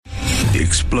The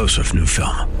explosive new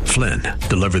film, Flynn,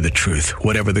 deliver the truth,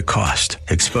 whatever the cost,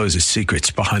 exposes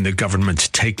secrets behind the government's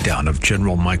takedown of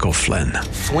General Michael Flynn.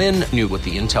 Flynn knew what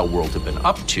the intel world had been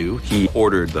up to. He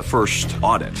ordered the first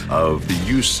audit of the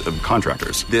use of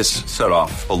contractors. This set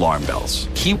off alarm bells.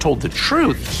 He told the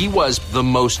truth. He was the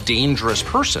most dangerous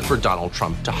person for Donald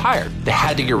Trump to hire. They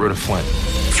had to get rid of Flynn.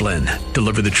 Flynn,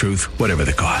 deliver the truth, whatever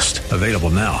the cost. Available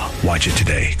now. Watch it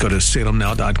today. Go to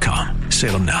salemnow.com.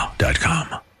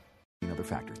 salemnow.com. Other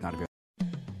factors not available.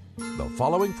 The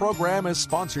following program is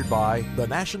sponsored by the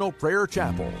National Prayer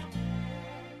Chapel.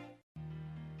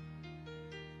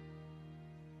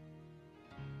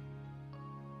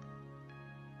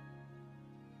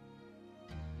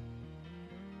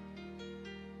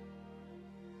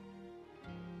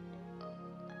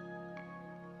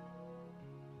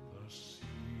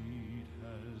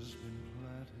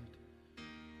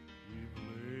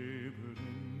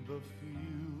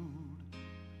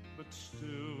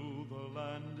 Still the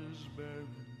land is barren,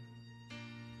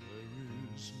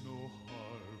 there is no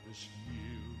harvest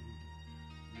yield.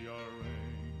 We are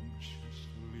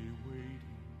anxiously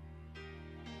waiting,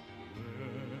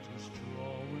 let us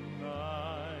draw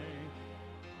nigh.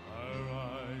 Our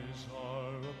eyes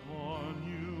are upon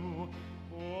you,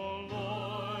 oh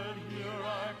Lord, hear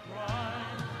our cry.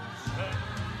 Send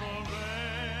the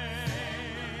rain,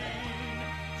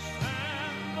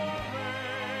 send the rain.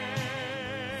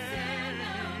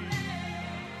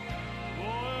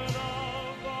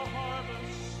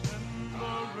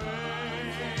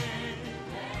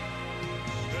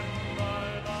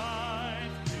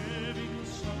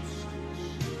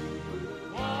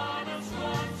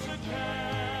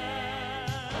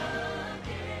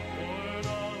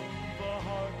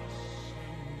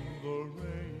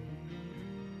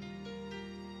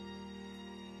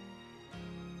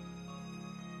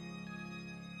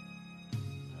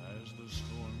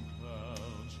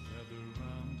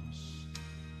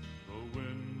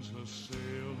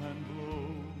 Sail and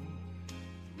blow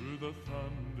through the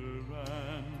thunder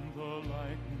and the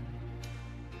lightning.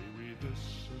 May we this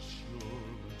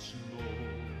assurance know,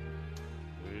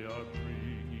 they are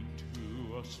bringing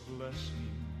to us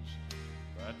blessings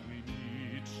that we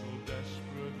need so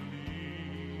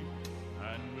desperately.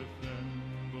 And within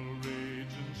the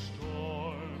raging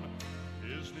storm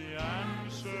is the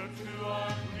answer to our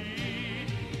plea.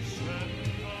 Send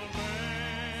the rain.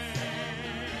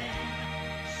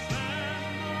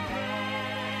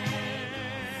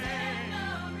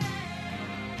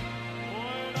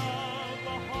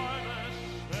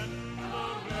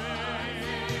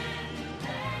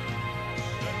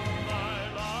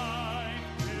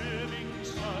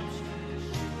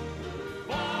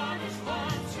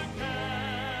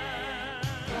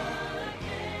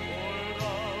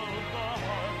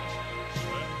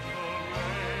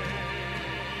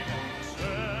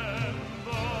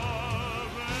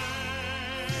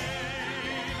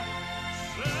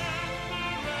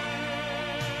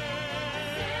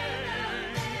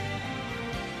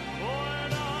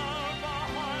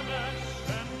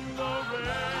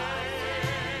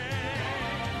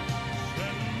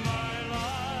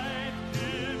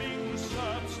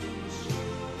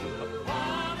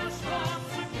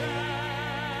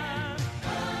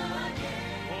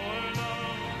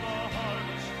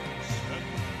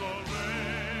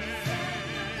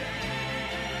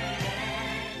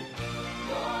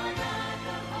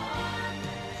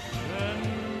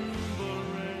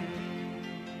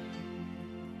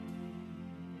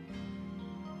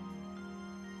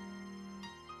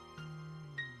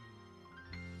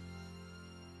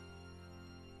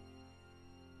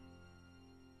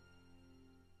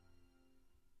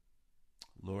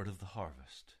 Lord of the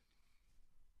harvest,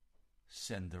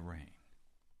 send the rain.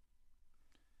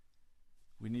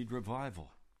 We need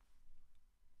revival.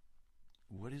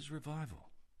 What is revival?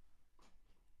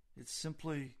 It's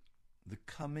simply the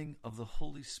coming of the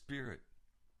Holy Spirit.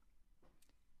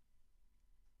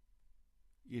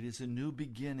 It is a new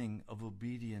beginning of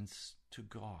obedience to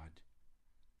God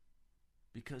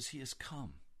because He has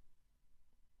come.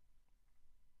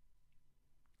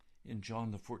 In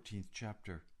John the 14th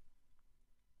chapter,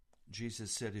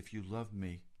 Jesus said, if you love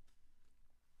me,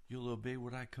 you'll obey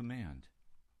what I command.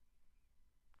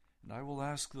 And I will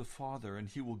ask the Father, and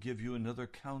He will give you another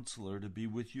counselor to be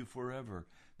with you forever,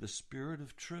 the Spirit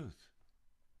of truth.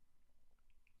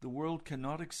 The world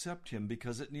cannot accept Him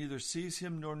because it neither sees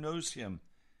Him nor knows Him.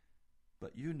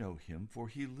 But you know Him, for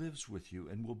He lives with you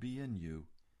and will be in you.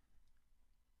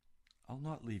 I'll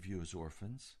not leave you as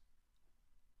orphans.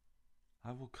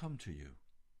 I will come to you.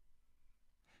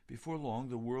 Before long,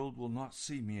 the world will not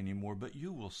see me anymore, but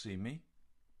you will see me.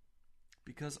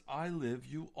 Because I live,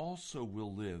 you also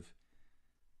will live.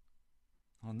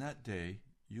 On that day,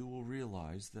 you will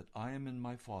realize that I am in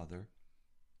my Father,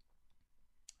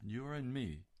 and you are in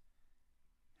me,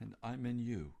 and I'm in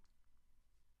you.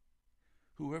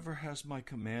 Whoever has my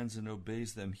commands and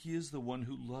obeys them, he is the one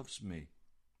who loves me.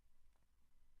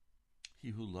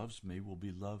 He who loves me will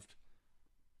be loved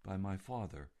by my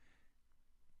Father.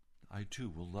 I too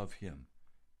will love him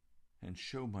and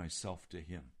show myself to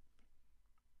him.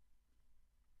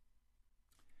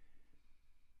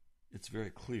 It's very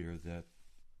clear that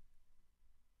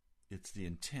it's the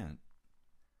intent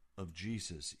of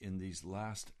Jesus in these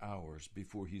last hours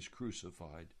before he's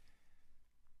crucified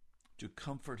to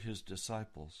comfort his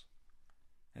disciples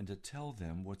and to tell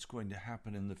them what's going to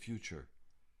happen in the future.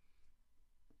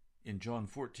 In John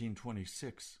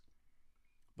 14:26,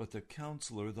 but the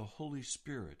Counselor, the Holy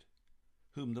Spirit,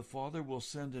 whom the Father will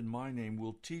send in my name,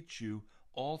 will teach you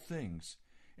all things,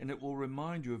 and it will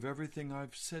remind you of everything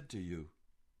I've said to you.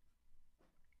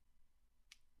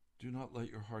 Do not let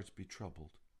your hearts be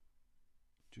troubled.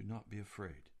 Do not be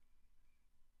afraid.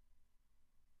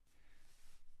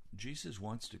 Jesus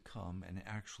wants to come and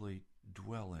actually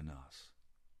dwell in us.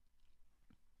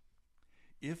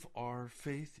 If our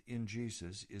faith in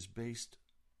Jesus is based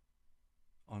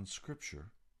on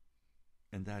Scripture,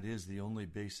 and that is the only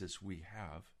basis we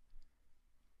have,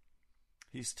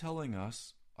 he's telling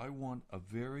us, I want a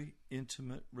very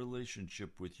intimate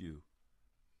relationship with you.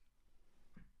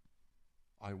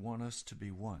 I want us to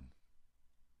be one.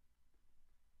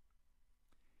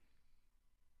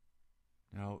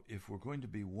 Now, if we're going to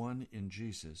be one in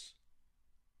Jesus,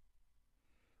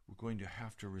 we're going to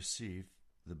have to receive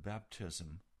the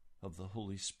baptism of the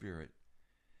Holy Spirit,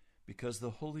 because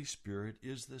the Holy Spirit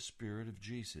is the Spirit of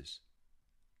Jesus,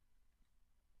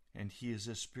 and he is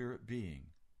a spirit being.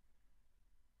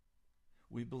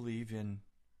 We believe in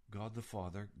God the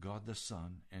Father, God the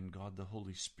Son, and God the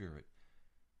Holy Spirit.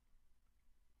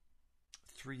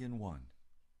 3 in 1.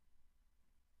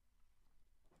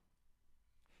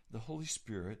 The Holy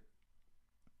Spirit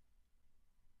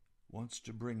wants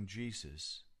to bring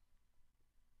Jesus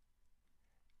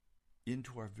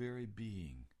into our very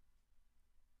being.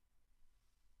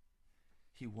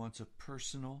 He wants a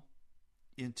personal,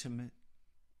 intimate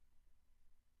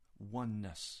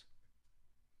oneness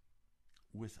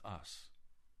with us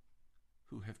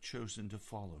who have chosen to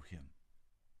follow him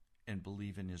and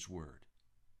believe in his word.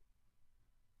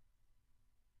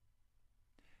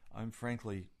 I'm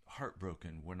frankly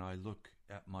heartbroken when I look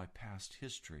at my past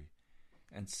history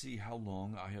and see how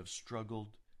long I have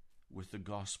struggled with the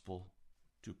gospel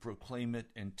to proclaim it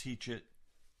and teach it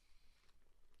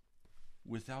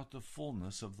without the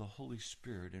fullness of the Holy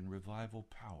Spirit and revival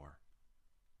power.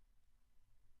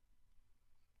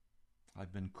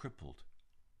 I've been crippled.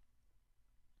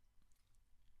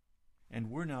 And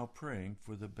we're now praying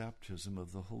for the baptism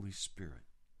of the Holy Spirit,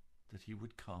 that he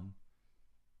would come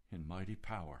in mighty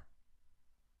power.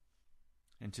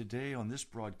 And today on this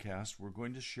broadcast, we're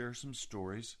going to share some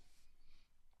stories,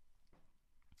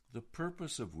 the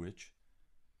purpose of which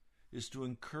is to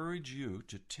encourage you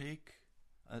to take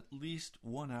at least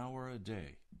 1 hour a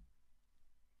day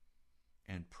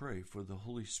and pray for the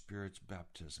Holy Spirit's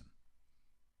baptism.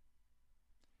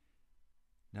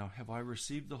 Now, have I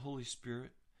received the Holy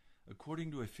Spirit?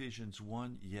 According to Ephesians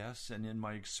 1, yes, and in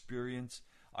my experience,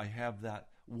 I have that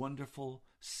wonderful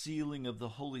sealing of the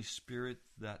Holy Spirit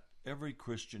that every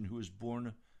Christian who is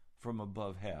born from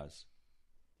above has.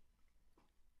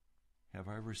 Have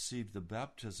I received the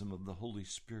baptism of the Holy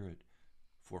Spirit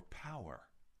for power?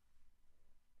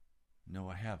 No,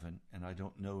 I haven't, and I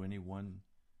don't know anyone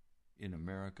in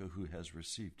America who has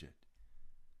received it.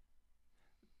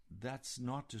 That's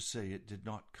not to say it did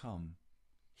not come.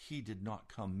 He did not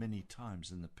come many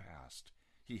times in the past.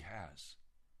 He has.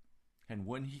 And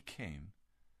when he came,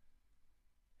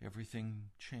 everything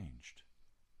changed.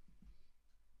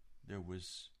 There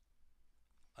was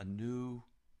a new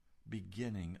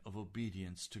beginning of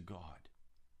obedience to God.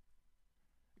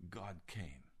 God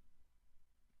came.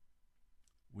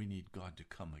 We need God to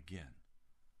come again.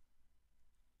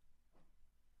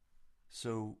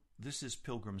 So this is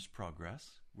Pilgrim's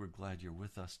Progress. We're glad you're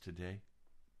with us today.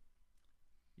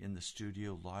 In the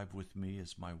studio, live with me,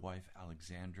 is my wife,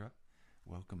 Alexandra.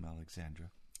 Welcome,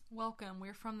 Alexandra. Welcome.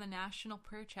 We're from the National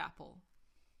Prayer Chapel.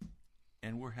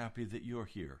 And we're happy that you're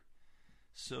here.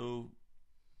 So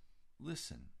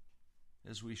listen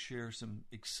as we share some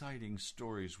exciting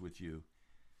stories with you.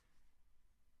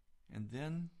 And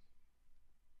then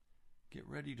get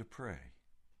ready to pray.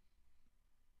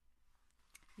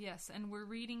 Yes, and we're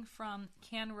reading from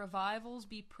Can Revivals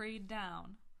Be Prayed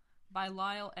Down? by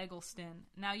Lyle Eggleston.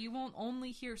 Now, you won't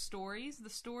only hear stories. The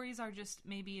stories are just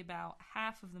maybe about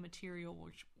half of the material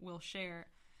which we'll share.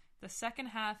 The second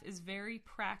half is very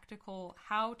practical,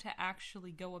 how to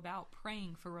actually go about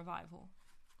praying for revival.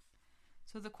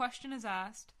 So the question is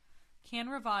asked, can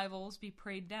revivals be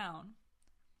prayed down?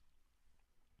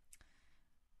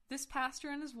 This pastor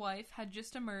and his wife had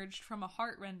just emerged from a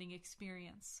heart-rending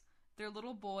experience. Their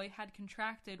little boy had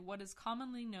contracted what is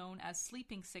commonly known as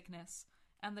sleeping sickness,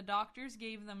 and the doctors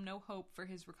gave them no hope for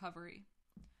his recovery.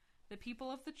 The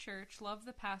people of the church loved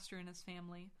the pastor and his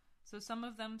family, so some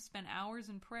of them spent hours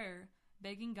in prayer,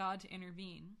 begging God to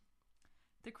intervene.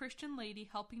 The Christian lady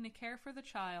helping to care for the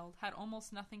child had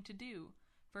almost nothing to do,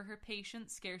 for her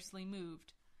patient scarcely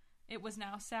moved. It was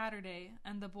now Saturday,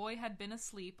 and the boy had been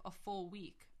asleep a full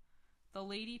week. The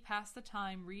lady passed the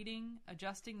time reading,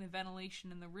 adjusting the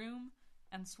ventilation in the room,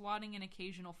 and swatting an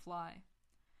occasional fly.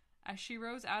 As she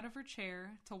rose out of her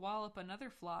chair to wallop another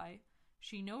fly,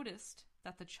 she noticed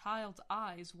that the child's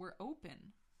eyes were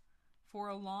open. For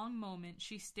a long moment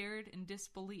she stared in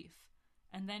disbelief,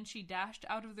 and then she dashed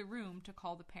out of the room to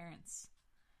call the parents.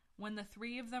 When the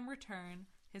three of them returned,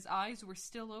 his eyes were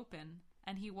still open,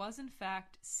 and he was in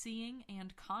fact seeing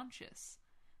and conscious.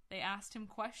 They asked him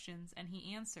questions, and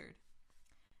he answered.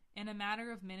 In a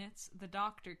matter of minutes, the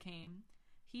doctor came.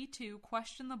 He too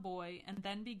questioned the boy and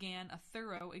then began a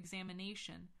thorough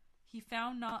examination. He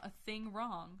found not a thing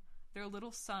wrong. Their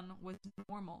little son was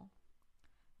normal.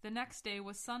 The next day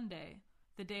was Sunday,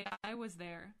 the day I was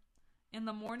there. In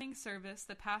the morning service,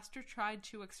 the pastor tried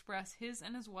to express his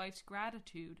and his wife's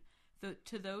gratitude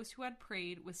to those who had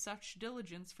prayed with such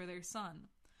diligence for their son.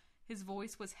 His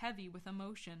voice was heavy with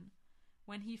emotion.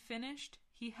 When he finished,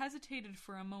 he hesitated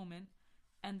for a moment,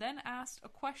 and then asked a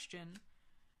question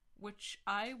which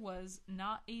I was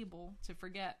not able to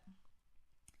forget.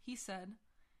 He said,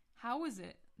 "How is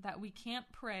it that we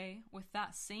can't pray with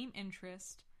that same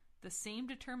interest, the same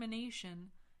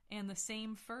determination, and the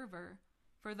same fervor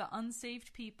for the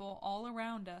unsaved people all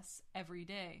around us every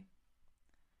day?"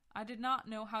 I did not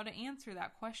know how to answer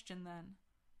that question then.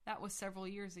 That was several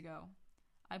years ago.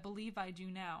 I believe I do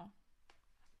now.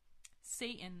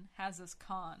 Satan has us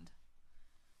conned.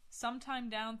 Sometime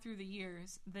down through the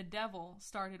years, the devil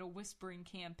started a whispering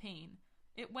campaign.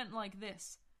 It went like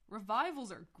this: revivals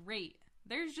are great.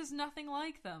 There's just nothing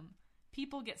like them.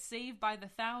 People get saved by the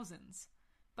thousands.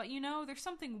 But you know, there's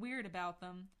something weird about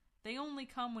them. They only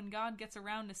come when God gets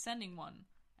around to sending one,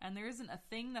 and there isn't a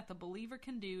thing that the believer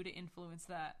can do to influence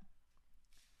that.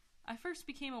 I first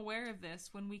became aware of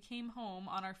this when we came home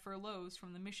on our furloughs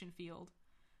from the mission field.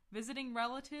 Visiting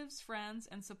relatives, friends,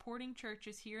 and supporting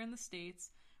churches here in the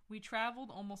States, we traveled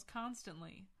almost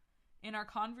constantly. In our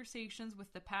conversations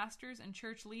with the pastors and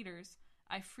church leaders,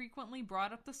 I frequently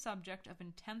brought up the subject of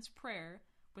intense prayer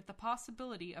with the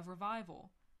possibility of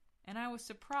revival, and I was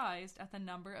surprised at the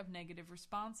number of negative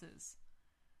responses.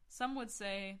 Some would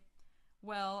say,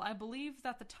 "Well, I believe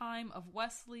that the time of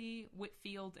Wesley,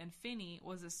 Whitefield, and Finney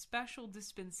was a special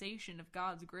dispensation of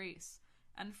God's grace,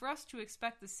 and for us to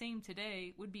expect the same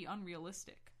today would be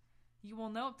unrealistic. You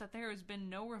will note that there has been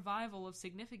no revival of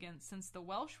significance since the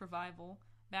Welsh revival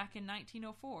back in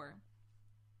 1904.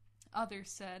 Others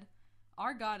said,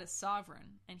 "Our God is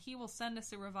sovereign, and He will send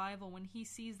us a revival when He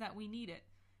sees that we need it,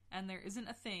 and there isn't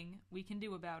a thing we can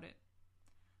do about it."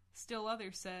 Still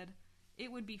others said,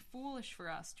 "It would be foolish for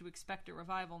us to expect a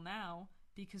revival now,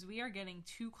 because we are getting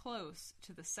too close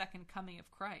to the second coming of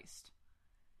Christ."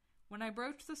 When I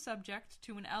broached the subject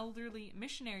to an elderly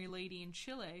missionary lady in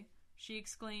Chile, she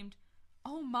exclaimed,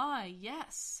 "Oh my,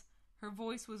 yes!" Her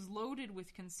voice was loaded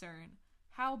with concern.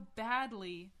 How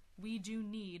badly we do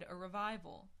need a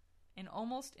revival. And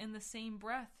almost in the same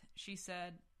breath, she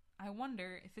said, "I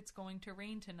wonder if it's going to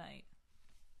rain tonight."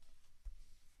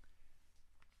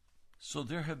 So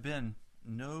there have been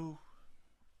no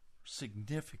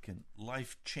significant,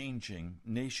 life-changing,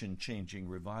 nation-changing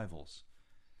revivals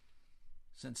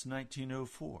since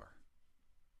 1904.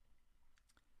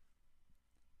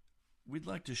 We'd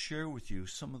like to share with you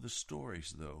some of the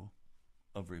stories, though,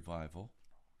 of revival.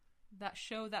 That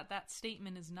show that that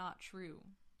statement is not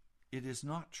true. It is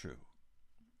not true.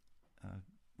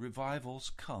 Revivals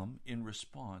come in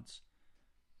response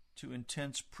to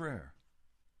intense prayer.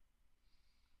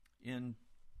 In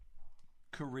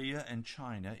Korea and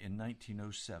China in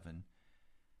 1907,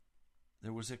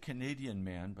 there was a Canadian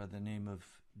man by the name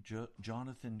of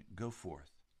Jonathan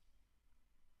Goforth.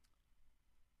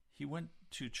 He went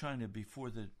to China before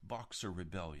the Boxer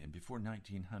Rebellion, before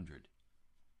 1900.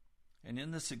 And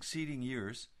in the succeeding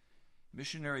years,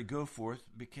 missionary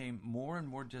Goforth became more and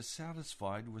more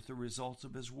dissatisfied with the results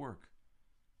of his work.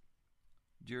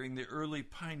 During the early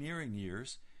pioneering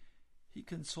years, he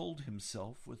consoled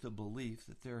himself with the belief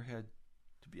that there had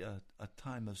to be a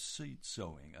time of seed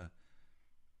sowing, that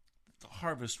the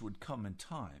harvest would come in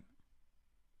time.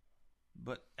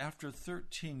 But after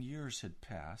 13 years had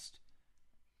passed,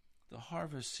 the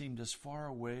harvest seemed as far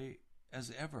away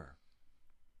as ever.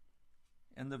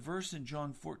 And the verse in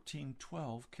John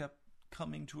 14:12 kept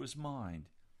coming to his mind.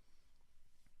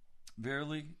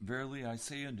 Verily, verily, I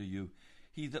say unto you,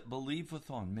 he that believeth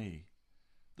on me,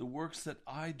 the works that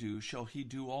I do shall he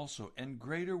do also, and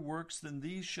greater works than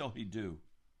these shall he do.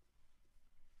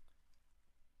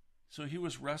 So he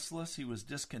was restless, he was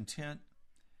discontent.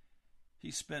 He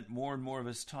spent more and more of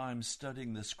his time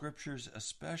studying the Scriptures,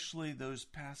 especially those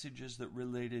passages that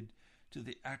related to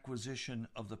the acquisition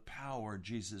of the power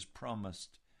Jesus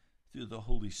promised through the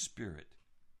Holy Spirit.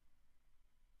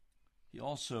 He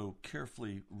also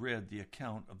carefully read the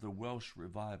account of the Welsh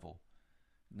revival,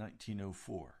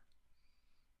 1904.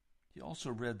 He also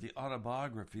read the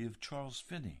autobiography of Charles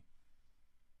Finney.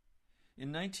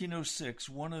 In 1906,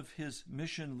 one of his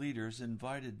mission leaders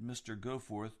invited Mr.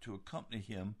 Goforth to accompany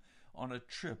him on a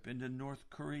trip into North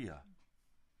Korea.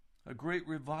 A great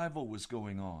revival was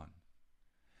going on.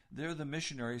 There the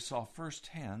missionary saw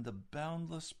firsthand the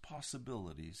boundless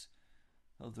possibilities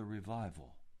of the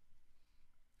revival.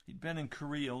 He'd been in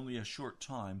Korea only a short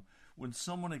time when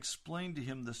someone explained to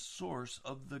him the source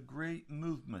of the great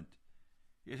movement.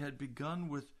 It had begun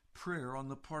with prayer on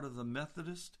the part of the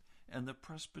Methodist and the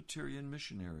Presbyterian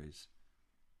missionaries.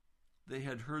 They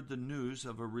had heard the news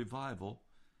of a revival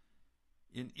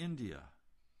in India,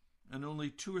 and only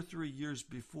 2 or 3 years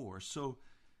before, so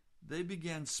they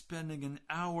began spending an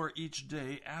hour each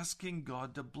day asking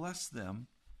God to bless them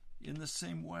in the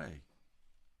same way.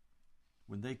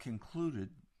 When they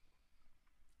concluded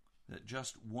that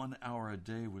just 1 hour a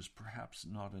day was perhaps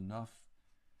not enough,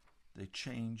 they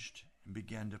changed and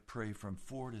began to pray from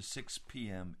 4 to 6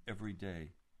 p.m. every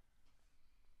day.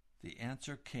 The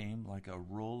answer came like a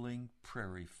rolling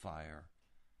prairie fire,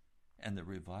 and the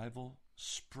revival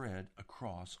spread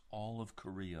across all of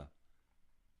Korea.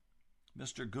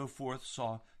 Mr. Goforth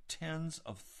saw tens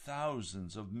of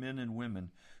thousands of men and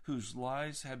women whose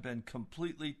lives had been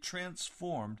completely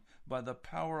transformed by the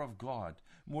power of God.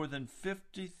 More than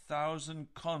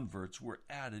 50,000 converts were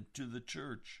added to the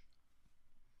church.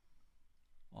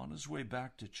 On his way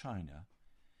back to China,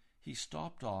 he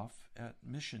stopped off at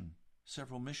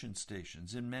several mission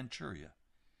stations in Manchuria.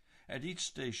 At each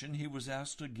station, he was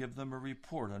asked to give them a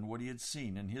report on what he had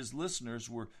seen, and his listeners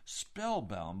were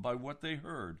spellbound by what they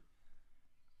heard.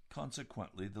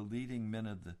 Consequently, the leading men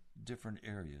of the different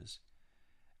areas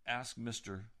asked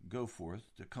Mr.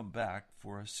 Goforth to come back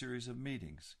for a series of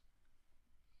meetings.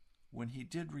 When he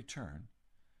did return,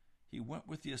 he went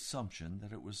with the assumption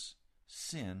that it was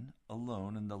sin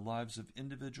alone in the lives of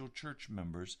individual church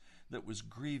members that was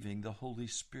grieving the Holy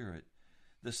Spirit,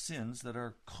 the sins that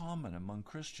are common among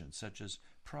Christians, such as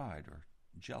pride or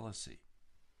jealousy,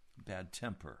 bad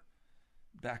temper,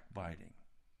 backbiting,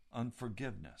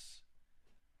 unforgiveness.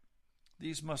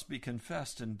 These must be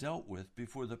confessed and dealt with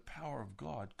before the power of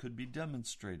God could be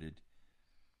demonstrated.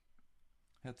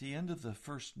 At the end of the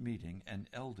first meeting, an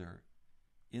elder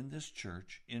in this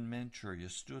church in Manchuria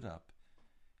stood up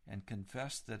and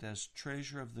confessed that as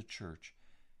treasurer of the church,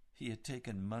 he had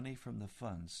taken money from the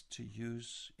funds to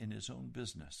use in his own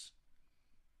business.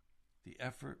 The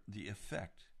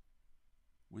effect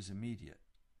was immediate,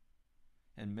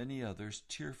 and many others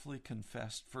tearfully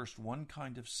confessed first one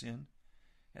kind of sin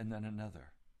and then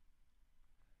another.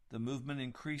 The movement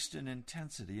increased in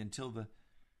intensity until that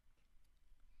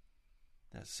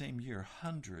same year,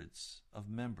 hundreds of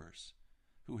members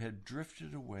who had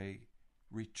drifted away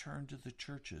returned to the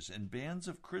churches, and bands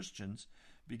of Christians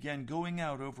began going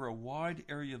out over a wide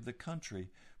area of the country,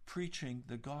 preaching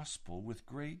the gospel with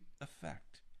great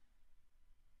effect.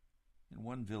 In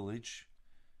one village,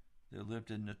 there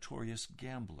lived a notorious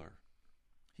gambler.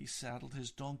 He saddled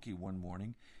his donkey one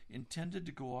morning, intended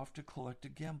to go off to collect a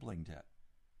gambling debt.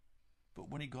 But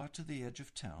when he got to the edge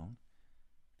of town,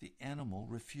 the animal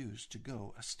refused to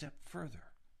go a step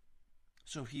further.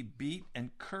 So he beat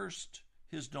and cursed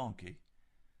his donkey,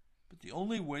 but the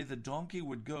only way the donkey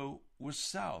would go was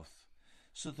south.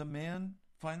 So the man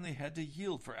finally had to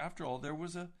yield, for after all, there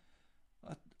was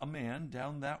a man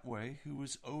down that way who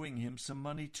was owing him some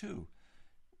money too.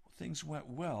 Things went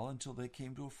well until they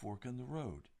came to a fork in the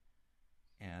road.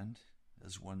 And,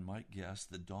 as one might guess,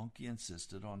 the donkey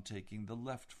insisted on taking the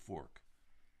left fork.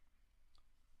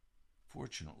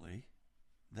 Fortunately,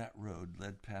 that road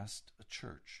led past a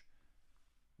church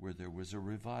where there was a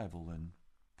revival in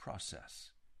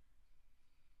process.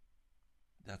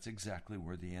 that's exactly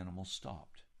where the animal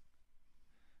stopped.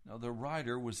 Now the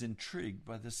rider was intrigued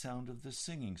by the sound of the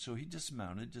singing, so he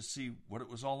dismounted to see what it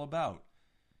was all about.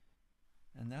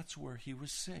 And that's where he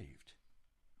was saved.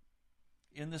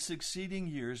 In the succeeding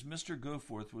years, Mr.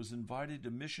 Goforth was invited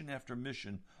to mission after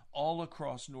mission all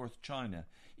across North China.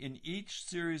 In each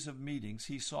series of meetings,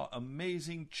 he saw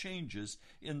amazing changes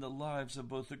in the lives of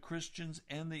both the Christians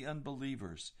and the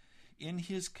unbelievers. In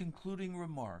his concluding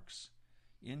remarks,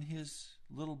 in his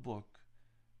little book,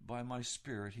 By My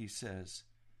Spirit, he says,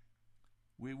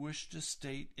 "We wish to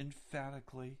state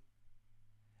emphatically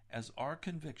as our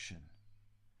conviction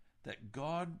that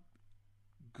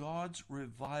God's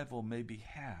revival may be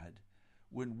had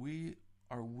when we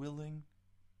are willing,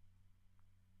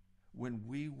 when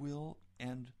we will,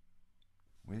 and,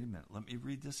 wait a minute, let me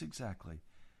read this exactly.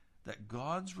 That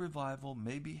God's revival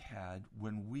may be had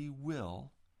when we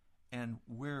will and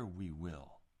where we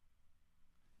will."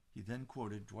 He then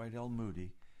quoted Dwight L.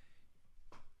 Moody,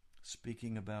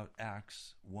 speaking about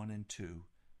Acts 1 and 2.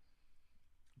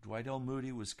 Dwight L.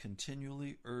 Moody was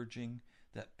continually urging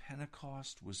that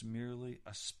Pentecost was merely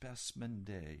a specimen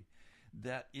day.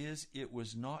 That is, it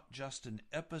was not just an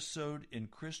episode in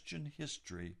Christian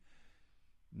history,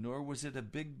 nor was it a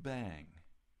Big Bang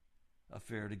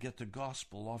affair to get the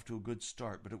gospel off to a good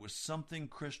start, but it was something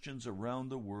Christians around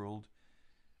the world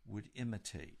would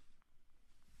imitate.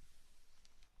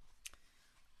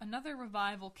 Another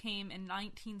revival came in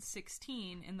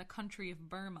 1916 in the country of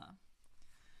Burma.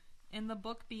 In the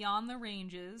book Beyond the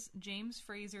Ranges, James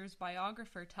Fraser's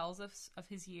biographer tells us of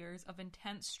his years of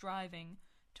intense striving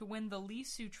to win the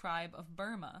Lisu tribe of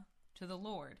Burma to the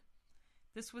Lord.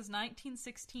 This was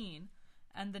 1916,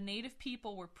 and the native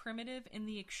people were primitive in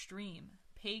the extreme,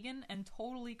 pagan and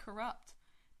totally corrupt.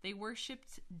 They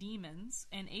worshipped demons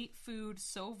and ate food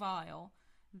so vile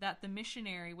that the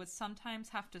missionary would sometimes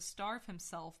have to starve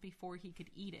himself before he could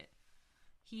eat it.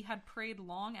 He had prayed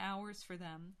long hours for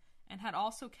them, and had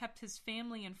also kept his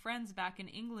family and friends back in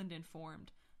England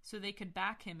informed, so they could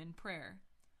back him in prayer.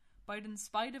 But in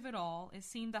spite of it all, it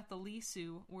seemed that the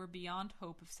Lisu were beyond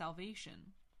hope of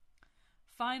salvation.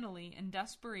 Finally, in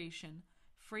desperation,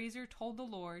 Fraser told the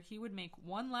Lord he would make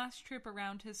one last trip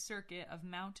around his circuit of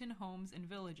mountain homes and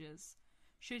villages.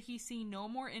 Should he see no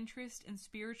more interest in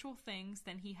spiritual things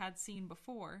than he had seen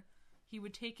before, he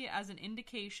would take it as an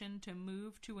indication to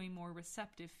move to a more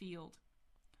receptive field.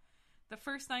 The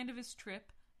first night of his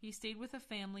trip, he stayed with a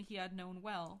family he had known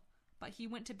well, but he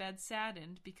went to bed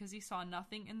saddened because he saw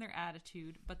nothing in their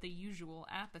attitude but the usual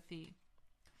apathy.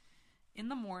 In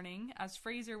the morning, as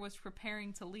Fraser was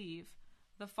preparing to leave,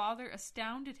 the father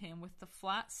astounded him with the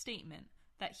flat statement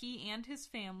that he and his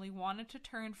family wanted to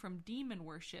turn from demon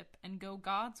worship and go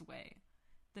God's way.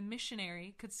 The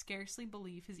missionary could scarcely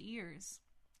believe his ears.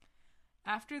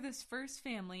 After this first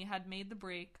family had made the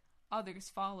break, others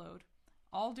followed.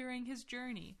 All during his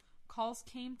journey, calls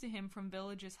came to him from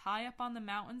villages high up on the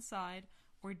mountainside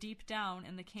or deep down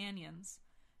in the canyons.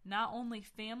 Not only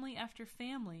family after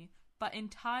family, but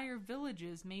entire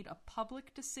villages made a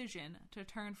public decision to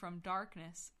turn from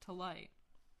darkness to light.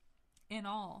 In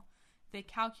all, they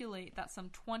calculate that some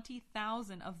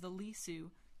 20,000 of the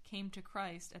Lisu came to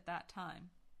Christ at that time.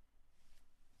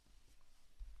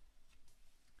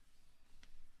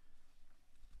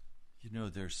 You know,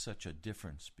 there's such a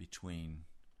difference between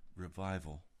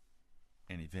revival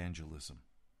and evangelism.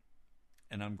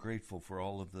 And I'm grateful for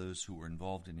all of those who were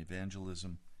involved in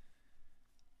evangelism.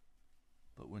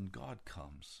 But when God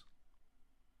comes,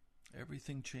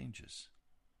 everything changes.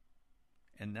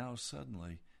 And now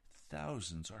suddenly,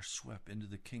 thousands are swept into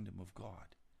the kingdom of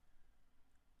God.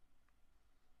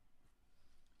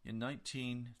 In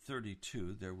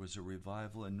 1932, there was a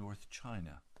revival in North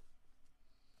China.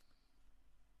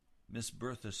 Miss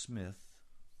Bertha Smith,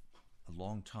 a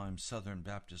longtime Southern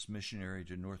Baptist missionary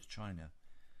to North China,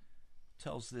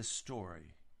 tells this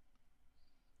story.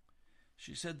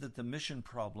 She said that the mission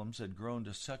problems had grown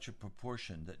to such a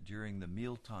proportion that during the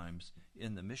meal times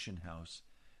in the mission house,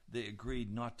 they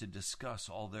agreed not to discuss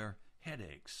all their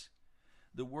headaches.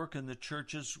 The work in the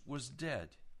churches was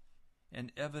dead,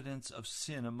 and evidence of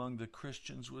sin among the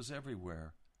Christians was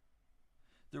everywhere.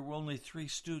 There were only 3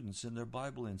 students in their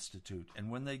Bible Institute,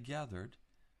 and when they gathered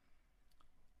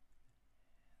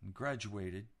and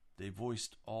graduated, they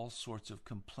voiced all sorts of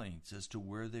complaints as to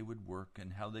where they would work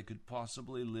and how they could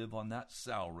possibly live on that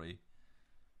salary.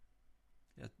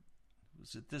 It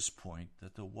was at this point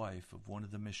that the wife of one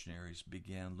of the missionaries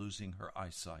began losing her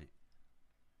eyesight.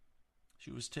 She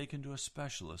was taken to a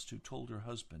specialist who told her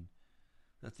husband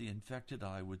that the infected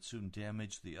eye would soon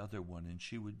damage the other one and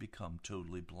she would become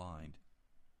totally blind.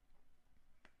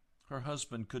 Her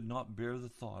husband could not bear the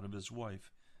thought of his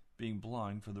wife being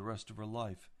blind for the rest of her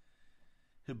life.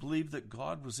 He believed that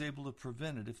God was able to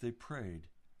prevent it if they prayed.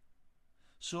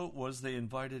 So it was they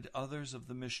invited others of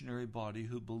the missionary body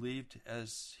who believed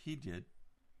as he did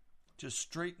to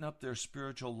straighten up their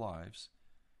spiritual lives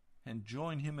and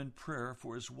join him in prayer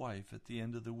for his wife at the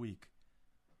end of the week.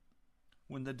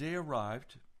 When the day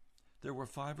arrived, there were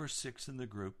 5 or 6 in the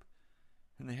group,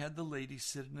 and they had the lady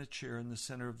sit in a chair in the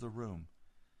center of the room.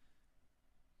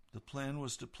 The plan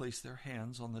was to place their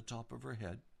hands on the top of her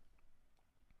head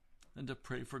and to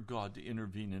pray for God to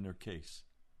intervene in her case.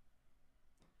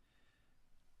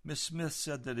 Miss Smith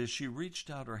said that as she reached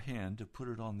out her hand to put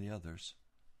it on the others,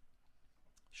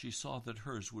 she saw that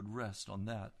hers would rest on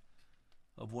that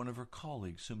of one of her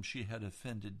colleagues whom she had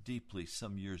offended deeply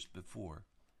some years before.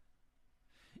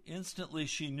 Instantly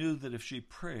she knew that if she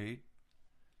prayed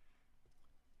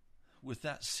with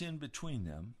that sin between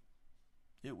them,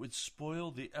 it would spoil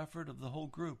the effort of the whole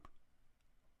group.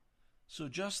 So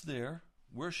just there,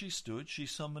 where she stood, she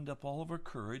summoned up all of her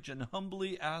courage and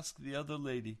humbly asked the other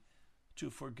lady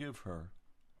to forgive her.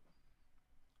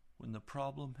 When the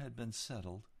problem had been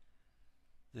settled,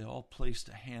 they all placed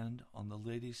a hand on the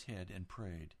lady's head and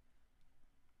prayed.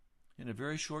 In a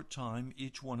very short time,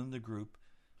 each one in the group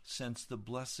sensed the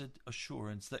blessed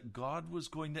assurance that God was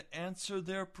going to answer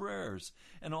their prayers,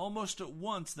 and almost at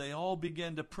once they all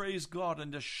began to praise God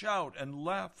and to shout and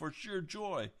laugh for sheer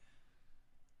joy.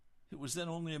 It was then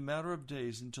only a matter of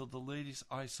days until the lady's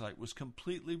eyesight was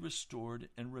completely restored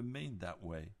and remained that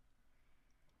way.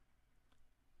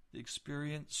 The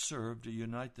experience served to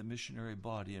unite the missionary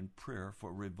body in prayer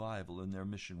for revival in their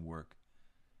mission work.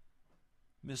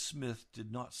 Miss Smith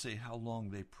did not say how long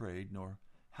they prayed nor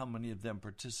how many of them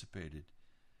participated,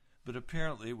 but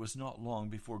apparently it was not long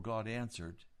before God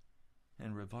answered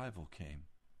and revival came.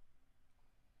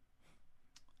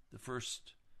 The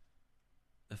first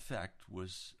effect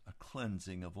was a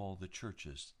cleansing of all the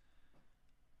churches.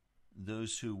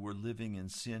 Those who were living in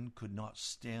sin could not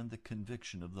stand the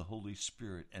conviction of the Holy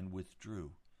Spirit and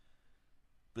withdrew.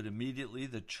 But immediately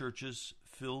the churches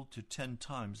filled to 10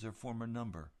 times their former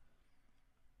number.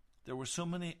 There were so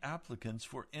many applicants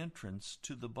for entrance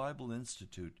to the Bible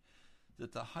Institute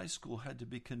that the high school had to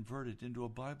be converted into a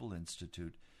Bible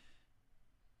Institute.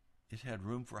 It had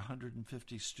room for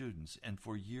 150 students, and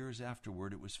for years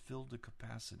afterward it was filled to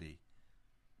capacity.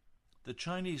 The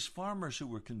Chinese farmers who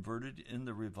were converted in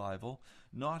the revival,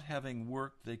 not having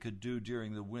work they could do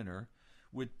during the winter,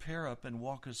 would pair up and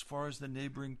walk as far as the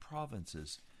neighboring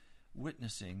provinces,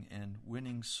 witnessing and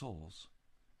winning souls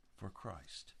for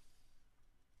Christ.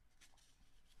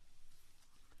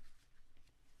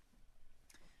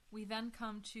 We then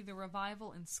come to the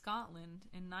revival in Scotland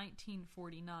in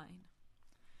 1949.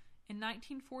 In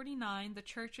 1949, the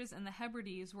churches in the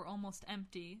Hebrides were almost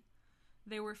empty.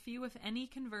 There were few, if any,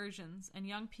 conversions, and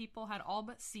young people had all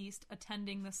but ceased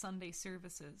attending the Sunday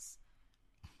services.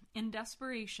 In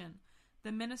desperation,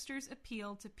 the ministers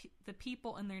appealed to the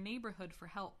people in their neighborhood for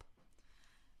help.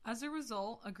 As a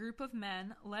result, a group of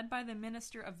men, led by the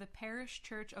minister of the parish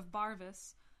church of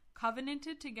Barvis,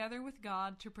 covenanted together with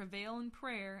God to prevail in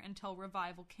prayer until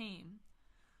revival came.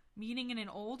 Meeting in an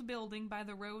old building by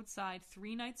the roadside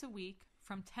 3 nights a week,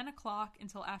 from 10 o'clock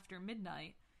until after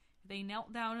midnight, they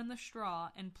knelt down in the straw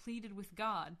and pleaded with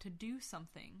God to do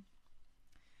something.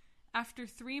 After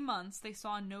 3 months, they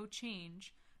saw no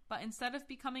change, but instead of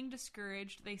becoming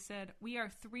discouraged, they said, "We are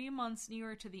 3 months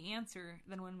nearer to the answer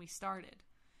than when we started.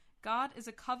 God is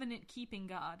a covenant-keeping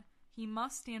God. He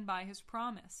must stand by his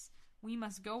promise. We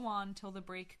must go on till the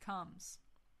break comes."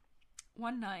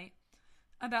 One night,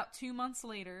 about 2 months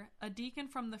later, a deacon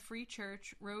from the Free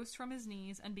Church rose from his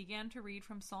knees and began to read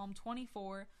from Psalm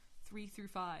 24,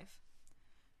 3-5.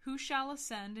 "Who shall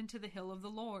ascend into the hill of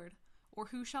the Lord? Or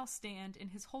who shall stand in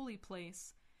his holy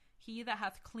place? He that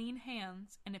hath clean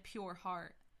hands and a pure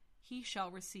heart, he shall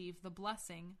receive the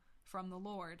blessing from the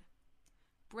Lord."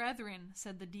 "Brethren,"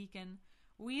 said the deacon,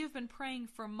 "we have been praying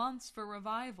for months for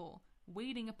revival,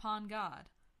 waiting upon God.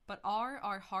 But are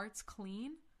our hearts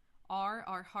clean? Are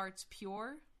our hearts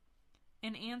pure?"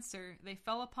 In answer, they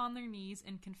fell upon their knees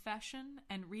in confession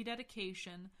and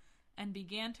rededication and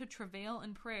began to travail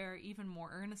in prayer even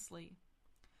more earnestly.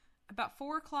 About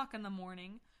 4 o'clock in the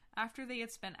morning, after they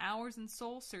had spent hours in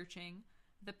soul-searching,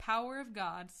 the power of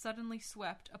God suddenly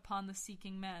swept upon the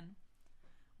seeking men.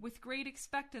 With great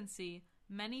expectancy,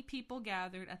 many people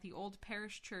gathered at the old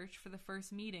parish church for the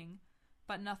first meeting,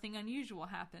 but nothing unusual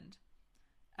happened.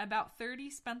 About 30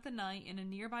 spent the night in a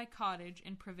nearby cottage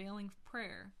in prevailing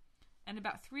prayer, and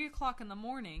about 3 o'clock in the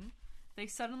morning, they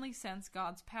suddenly sensed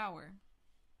God's power.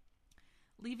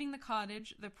 Leaving the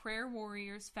cottage, the prayer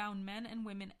warriors found men and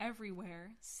women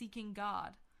everywhere, seeking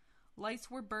God.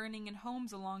 Lights were burning in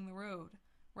homes along the road.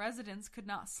 Residents could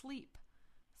not sleep.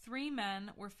 3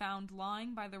 men were found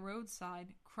lying by the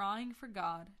roadside, crying for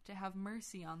God to have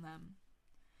mercy on them.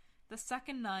 The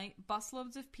second night,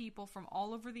 busloads of people from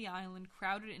all over the island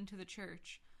crowded into the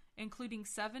church, including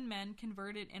 7 men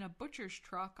converted in a butcher's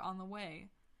truck on the way.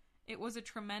 It was a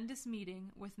tremendous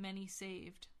meeting with many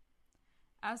saved.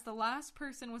 As the last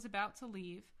person was about to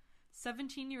leave,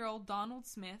 17-year-old Donald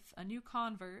Smith, a new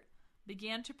convert,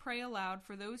 began to pray aloud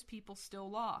for those people still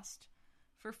lost.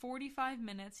 For 45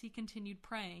 minutes he continued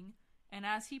praying, and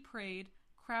as he prayed,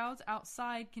 crowds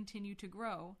outside continued to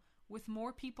grow, with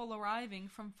more people arriving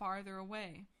from farther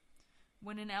away.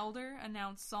 When an elder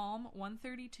announced Psalm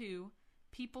 132,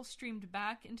 people streamed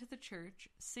back into the church,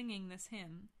 singing this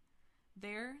hymn.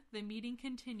 There, the meeting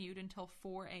continued until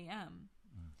 4 a.m.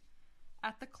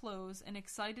 At the close, an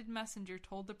excited messenger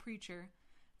told the preacher,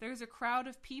 "There's a crowd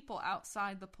of people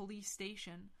outside the police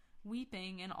station,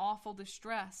 weeping in awful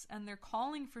distress, and they're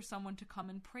calling for someone to come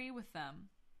and pray with them."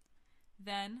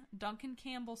 Then Duncan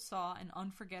Campbell saw an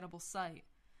unforgettable sight.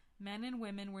 Men and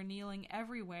women were kneeling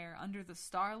everywhere under the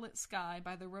starlit sky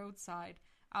by the roadside,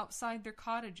 outside their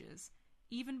cottages,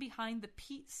 even behind the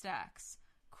peat stacks,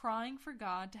 crying for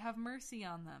God to have mercy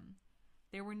on them.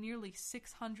 There were nearly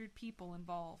 600 people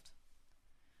involved.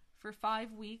 For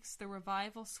 5 weeks, the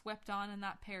revival swept on in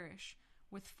that parish,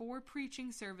 with 4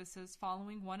 preaching services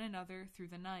following one another through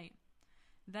the night.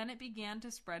 Then it began to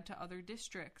spread to other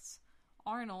districts.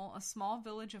 Arnall, a small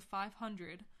village of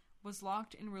 500, was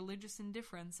locked in religious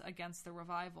indifference against the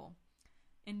revival.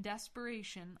 In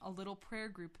desperation, a little prayer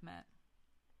group met.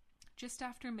 Just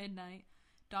after midnight,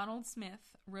 Donald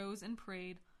Smith rose and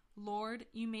prayed, "Lord,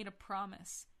 you made a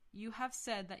promise. You have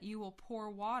said that you will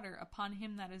pour water upon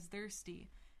him that is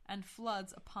thirsty, and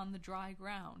floods upon the dry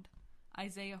ground."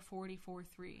 Isaiah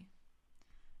 44:3.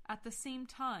 At the same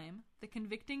time, the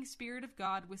convicting Spirit of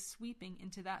God was sweeping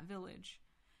into that village.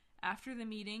 After the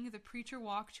meeting, the preacher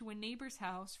walked to a neighbor's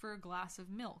house for a glass of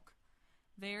milk.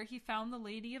 There he found the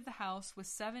lady of the house with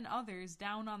 7 others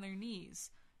down on their knees,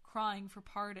 crying for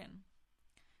pardon.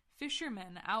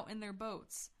 Fishermen out in their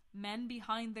boats, men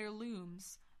behind their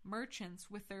looms,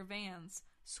 merchants with their vans,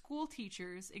 school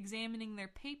teachers examining their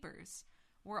papers,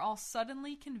 were all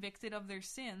suddenly convicted of their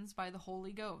sins by the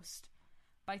Holy Ghost.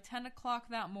 By 10 o'clock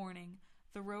that morning,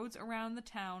 the roads around the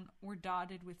town were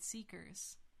dotted with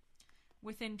seekers.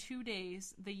 Within 2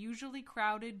 days, the usually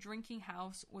crowded drinking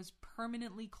house was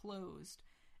permanently closed,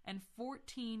 and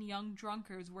 14 young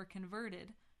drunkards were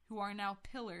converted, who are now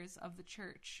pillars of the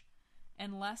church.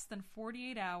 In less than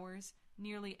 48 hours,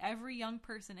 nearly every young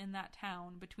person in that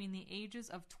town between the ages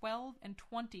of 12 and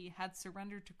 20 had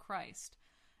surrendered to Christ,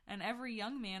 and every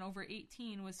young man over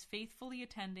 18 was faithfully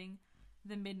attending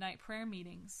the midnight prayer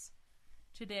meetings.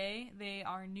 Today, they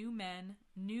are new men,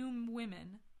 new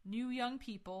women, new young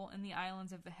people in the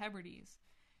islands of the Hebrides.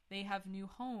 They have new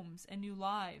homes and new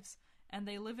lives, and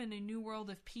they live in a new world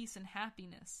of peace and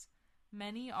happiness.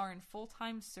 Many are in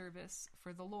full-time service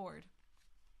for the Lord.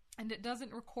 And it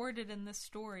doesn't record it in this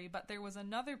story, but there was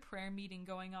another prayer meeting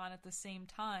going on at the same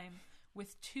time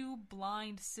with 2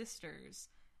 blind sisters,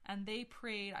 and they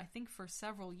prayed, I think, for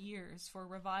several years for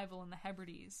revival in the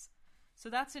Hebrides. So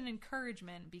that's an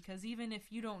encouragement, because even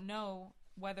if you don't know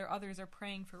whether others are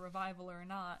praying for revival or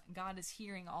not, God is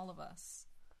hearing all of us.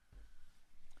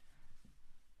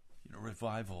 You know,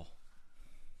 revival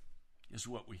is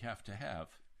what we have to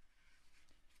have.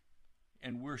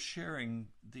 And we're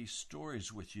sharing these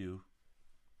stories with you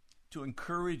to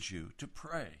encourage you to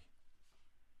pray.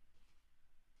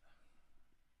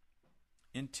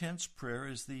 Intense prayer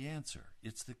is the answer.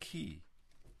 It's the key.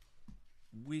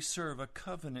 We serve a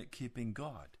covenant-keeping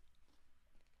God.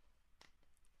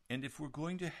 And if we're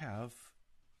going to have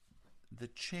the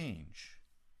change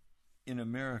in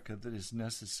America that is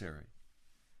necessary,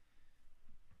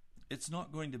 it's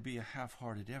not going to be a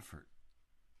half-hearted effort.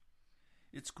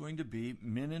 It's going to be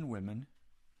men and women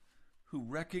who,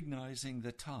 recognizing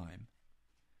the time,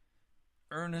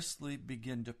 earnestly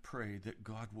begin to pray that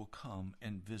God will come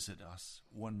and visit us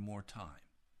one more time.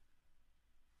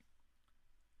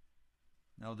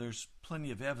 Now, there's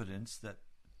plenty of evidence that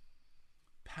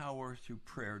power through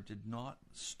prayer did not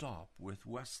stop with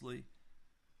Wesley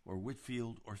or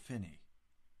Whitefield or Finney.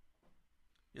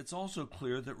 It's also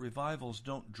clear that revivals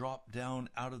don't drop down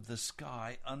out of the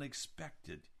sky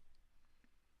unexpected.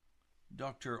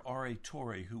 Dr. R.A.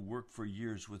 Torrey, who worked for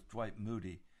years with Dwight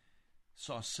Moody,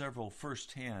 saw several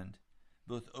firsthand,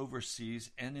 both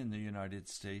overseas and in the United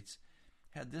States,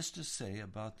 had this to say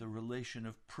about the relation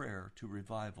of prayer to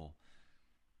revival.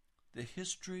 The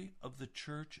history of the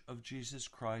Church of Jesus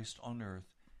Christ on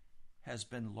earth has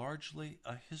been largely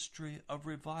a history of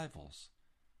revivals.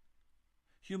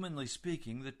 Humanly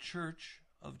speaking, the Church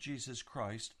of Jesus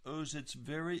Christ owes its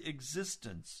very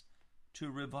existence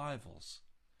to revivals.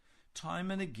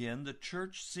 Time and again, the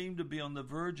church seemed to be on the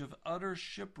verge of utter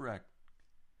shipwreck.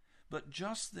 But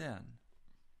just then,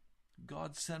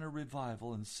 God sent a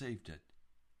revival and saved it.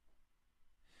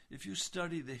 If you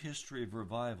study the history of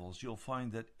revivals, you'll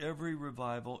find that every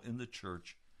revival in the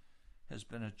church has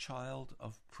been a child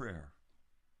of prayer.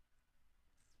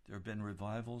 There have been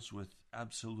revivals with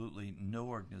absolutely no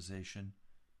organization,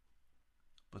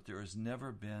 but there has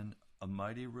never been a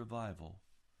mighty revival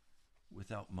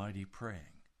without mighty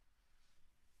praying.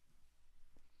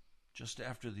 Just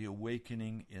after the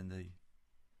awakening in the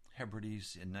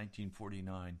Hebrides in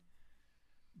 1949,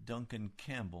 Duncan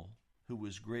Campbell, who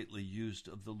was greatly used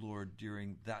of the Lord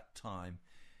during that time,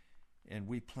 and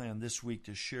we plan this week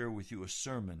to share with you a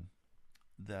sermon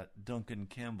that Duncan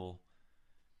Campbell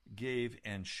gave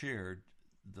and shared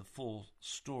the full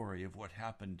story of what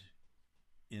happened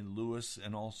in Lewis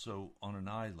and also on an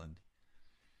island.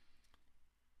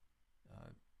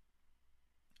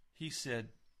 He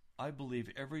said, "I believe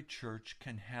every church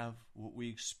can have what we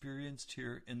experienced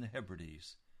here in the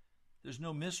Hebrides. There's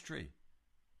no mystery,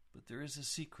 but there is a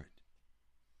secret.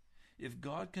 If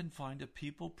God can find a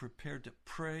people prepared to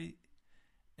pray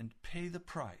and pay the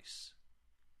price,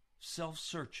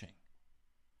 self-searching,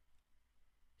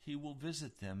 He will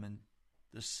visit them in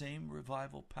the same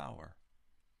revival power."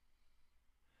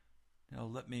 Now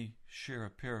let me share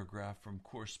a paragraph from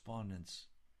correspondence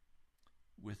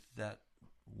with that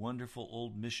wonderful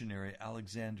old missionary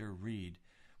Alexander Reed,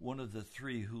 one of the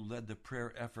three who led the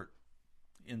prayer effort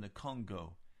in the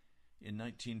Congo in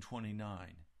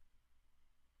 1929.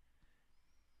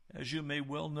 "As you may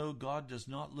well know, God does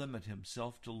not limit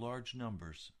Himself to large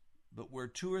numbers, but where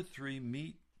 2 or 3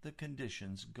 meet the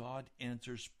conditions, God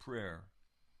answers prayer.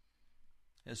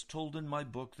 As told in my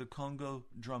book, The Congo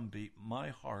Drumbeat,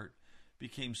 my heart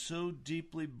became so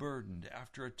deeply burdened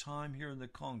after a time here in the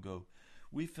Congo,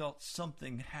 we felt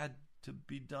something had to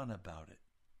be done about it.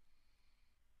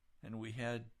 And we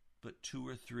had but 2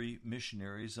 or 3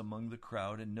 missionaries among the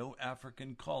crowd and no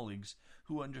African colleagues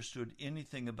who understood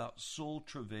anything about soul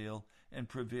travail and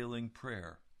prevailing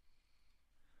prayer.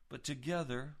 But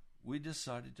together, we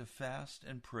decided to fast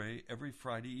and pray every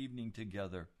Friday evening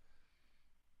together.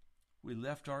 We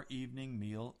left our evening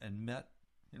meal and met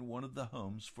in one of the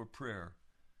homes for prayer.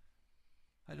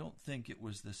 I don't think it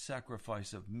was the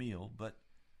sacrifice of meal, but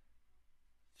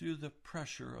through the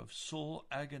pressure of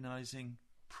soul-agonizing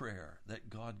prayer that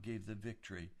God gave the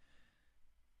victory.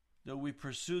 Though we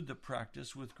pursued the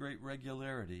practice with great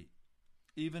regularity,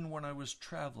 even when I was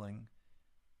traveling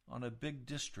on a big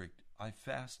district, I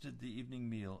fasted the evening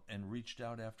meal and reached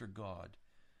out after God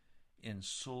in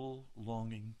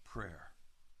soul-longing prayer."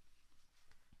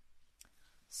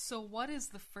 So what is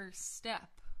the first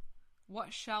step?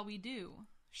 What shall we do?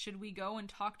 Should we go and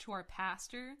talk to our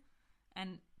pastor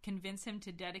and convince him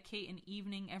to dedicate an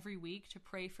evening every week to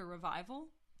pray for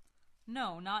revival?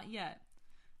 No, not yet.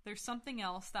 There's something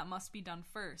else that must be done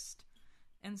first.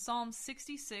 In Psalm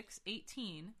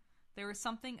 66:18, there is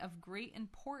something of great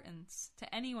importance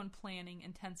to anyone planning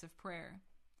intensive prayer.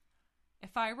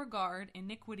 "If I regard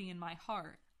iniquity in my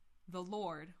heart, the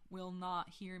Lord will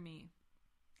not hear me."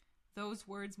 Those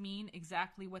words mean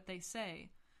exactly what they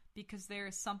say, because there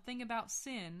is something about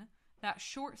sin that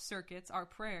short-circuits our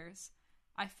prayers.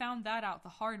 I found that out the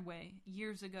hard way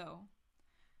years ago.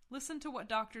 Listen to what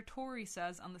Dr. Torrey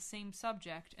says on the same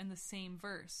subject in the same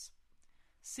verse.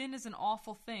 "Sin is an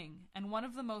awful thing, and one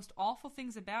of the most awful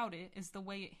things about it is the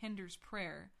way it hinders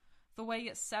prayer, the way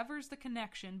it severs the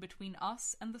connection between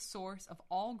us and the source of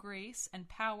all grace and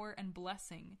power and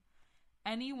blessing.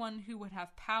 Anyone who would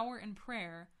have power in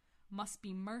prayer must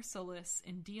be merciless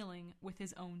in dealing with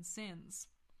his own sins."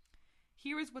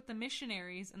 Here is what the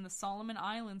missionaries in the Solomon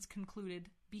Islands concluded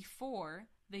before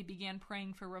they began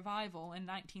praying for revival in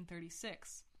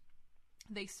 1936.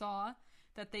 They saw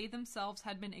that they themselves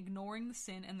had been ignoring the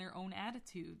sin in their own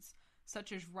attitudes,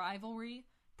 such as rivalry,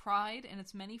 pride in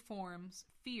its many forms,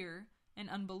 fear, and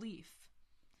unbelief.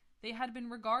 They had been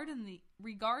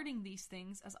regarding these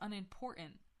things as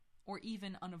unimportant or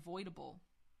even unavoidable.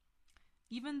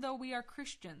 Even though we are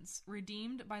Christians,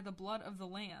 redeemed by the blood of the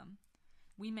Lamb,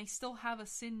 we may still have a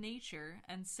sin nature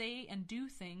and say and do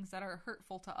things that are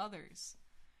hurtful to others.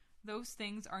 Those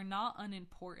things are not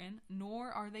unimportant,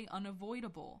 nor are they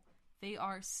unavoidable. They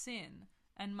are sin,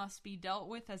 and must be dealt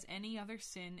with as any other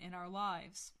sin in our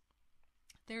lives.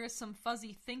 There is some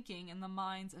fuzzy thinking in the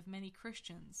minds of many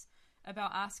Christians,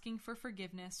 about asking for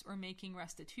forgiveness or making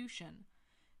restitution.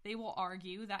 They will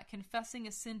argue that confessing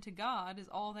a sin to God is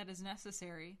all that is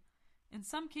necessary. In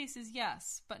some cases,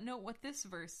 yes, but note what this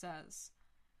verse says.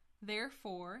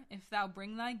 Therefore, if thou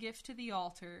bring thy gift to the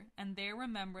altar, and there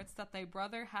rememberest that thy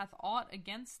brother hath aught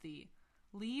against thee,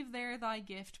 leave there thy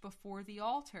gift before the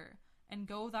altar, and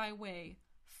go thy way.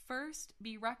 First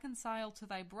be reconciled to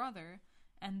thy brother,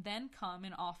 and then come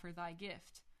and offer thy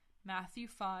gift. Matthew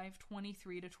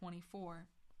 5:23-24.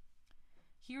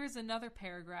 Here is another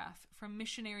paragraph from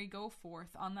Missionary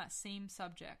Goforth on that same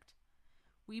subject.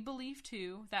 We believe,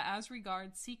 too, that as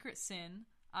regards secret sin,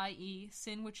 i.e.,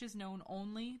 sin which is known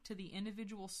only to the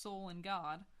individual soul and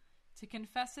God, to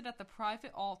confess it at the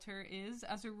private altar is,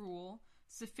 as a rule,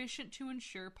 sufficient to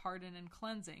ensure pardon and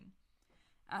cleansing.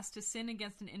 As to sin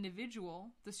against an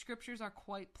individual, the Scriptures are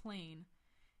quite plain.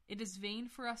 It is vain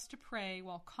for us to pray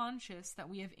while conscious that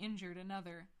we have injured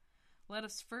another. Let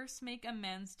us first make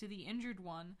amends to the injured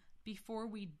one before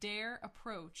we dare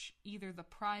approach either the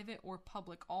private or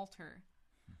public altar.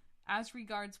 As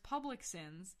regards public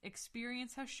sins,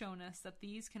 experience has shown us that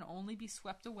these can only be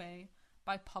swept away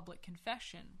by public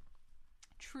confession.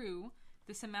 True,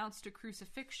 this amounts to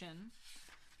crucifixion,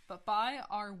 but by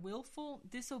our willful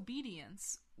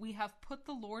disobedience, we have put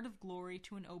the Lord of glory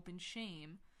to an open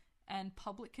shame, and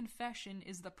public confession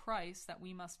is the price that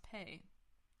we must pay.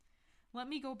 Let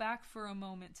me go back for a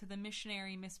moment to the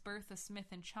missionary Miss Bertha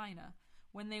Smith in China,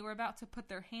 when they were about to put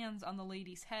their hands on the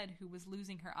lady's head who was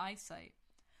losing her eyesight.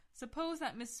 Suppose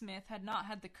that Miss Smith had not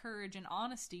had the courage and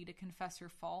honesty to confess her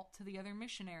fault to the other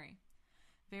missionary.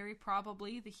 Very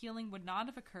probably the healing would not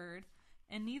have occurred,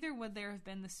 and neither would there have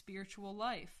been the spiritual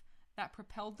life that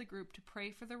propelled the group to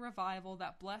pray for the revival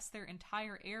that blessed their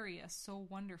entire area so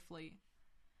wonderfully.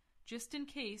 Just in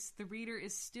case the reader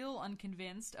is still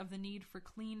unconvinced of the need for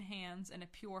clean hands and a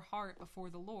pure heart before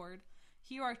the Lord,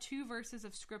 here are 2 verses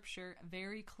of Scripture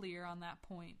very clear on that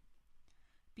point.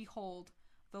 Behold,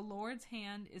 the Lord's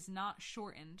hand is not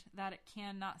shortened, that it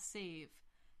cannot save,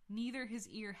 neither his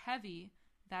ear heavy,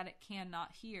 that it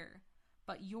cannot hear.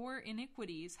 But your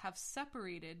iniquities have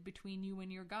separated between you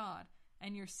and your God,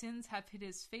 and your sins have hid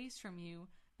his face from you,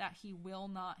 that he will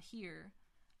not hear.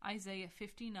 Isaiah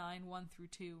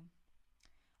 59:1-2.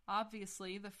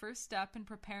 Obviously, the first step in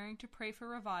preparing to pray for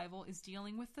revival is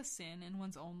dealing with the sin in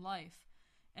one's own life.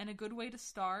 And a good way to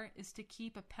start is to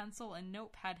keep a pencil and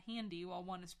notepad handy while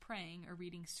one is praying or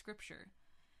reading Scripture.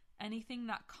 Anything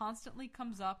that constantly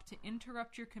comes up to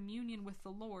interrupt your communion with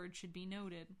the Lord should be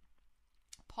noted.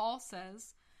 Paul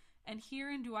says, "And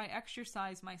herein do I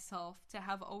exercise myself to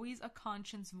have always a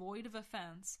conscience void of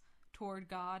offense toward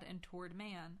God and toward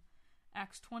man."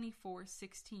 Acts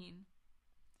 24:16.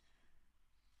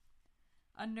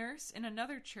 A nurse in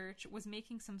another church was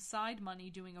making some side money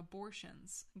doing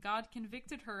abortions. God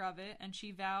convicted her of it, and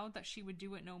she vowed that she would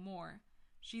do it no more.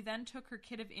 She then took her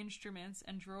kit of instruments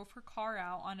and drove her car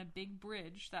out on a big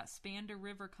bridge that spanned a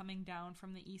river coming down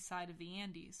from the east side of the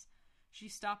Andes. She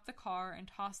stopped the car and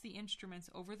tossed the instruments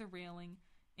over the railing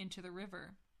into the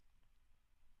river.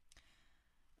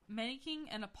 Making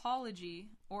an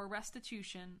apology or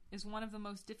restitution is one of the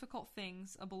most difficult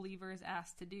things a believer is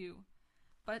asked to do.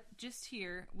 But just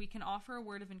here, we can offer a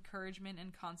word of encouragement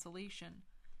and consolation.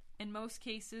 In most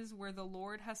cases where the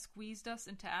Lord has squeezed us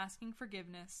into asking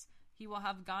forgiveness, he will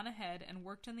have gone ahead and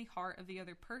worked in the heart of the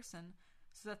other person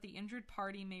so that the injured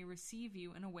party may receive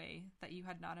you in a way that you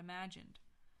had not imagined.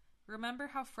 Remember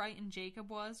how frightened Jacob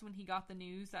was when he got the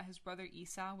news that his brother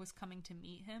Esau was coming to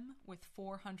meet him with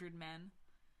 400 men?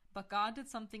 But God did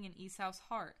something in Esau's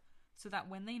heart so that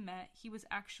when they met, he was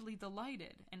actually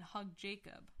delighted and hugged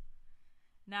Jacob.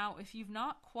 Now, if you've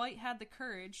not quite had the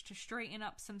courage to straighten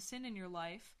up some sin in your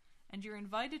life, and you're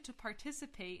invited to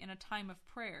participate in a time of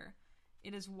prayer,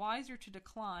 it is wiser to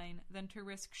decline than to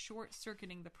risk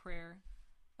short-circuiting the prayer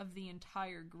of the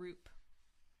entire group.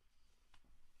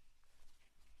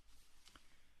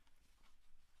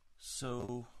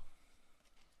 So,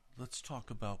 let's talk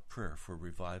about prayer for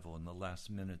revival in the last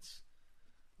minutes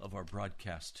of our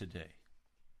broadcast today.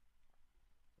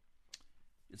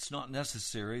 It's not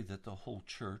necessary that the whole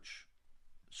church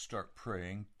start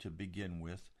praying to begin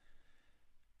with.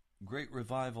 Great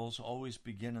revivals always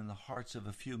begin in the hearts of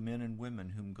a few men and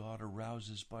women whom God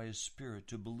arouses by His Spirit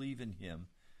to believe in Him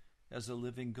as a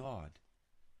living God,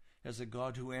 as a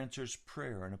God who answers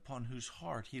prayer and upon whose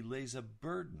heart He lays a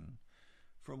burden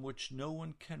from which no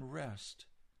one can rest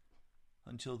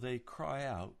until they cry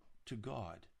out to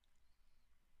God.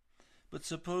 But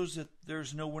suppose that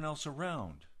there's no one else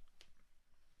around.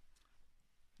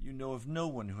 You know of no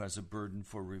one who has a burden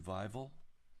for revival.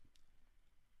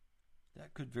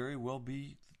 That could very well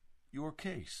be your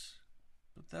case.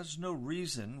 But that's no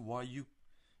reason why you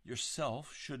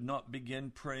yourself should not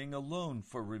begin praying alone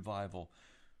for revival.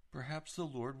 Perhaps the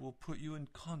Lord will put you in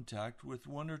contact with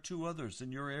one or two others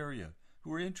in your area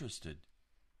who are interested.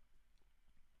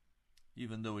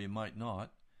 Even though he might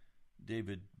not,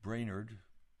 David Brainerd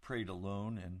prayed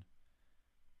alone, and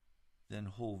then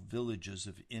whole villages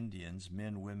of Indians,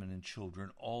 men, women, and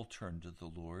children, all turned to the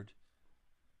Lord.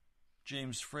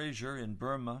 James Fraser in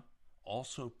Burma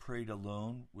also prayed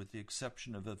alone, with the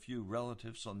exception of a few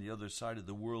relatives on the other side of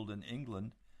the world in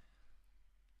England,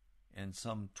 and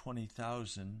some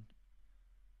 20,000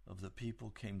 of the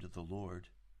people came to the Lord.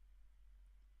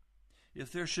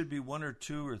 If there should be one or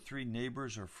two or three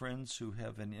neighbors or friends who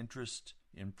have an interest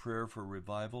in prayer for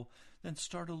revival, then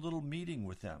start a little meeting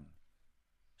with them.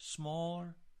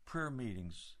 Smaller prayer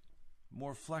meetings,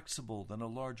 more flexible than a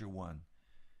larger one.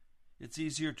 It's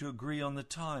easier to agree on the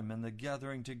time and the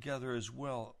gathering together as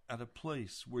well at a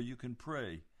place where you can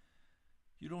pray.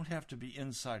 You don't have to be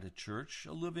inside a church.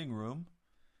 A living room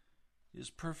is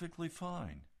perfectly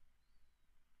fine.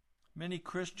 Many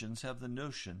Christians have the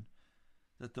notion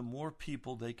that the more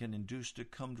people they can induce to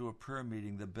come to a prayer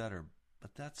meeting, the better.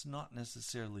 But that's not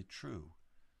necessarily true.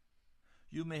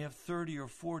 You may have 30 or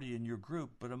 40 in your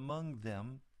group, but among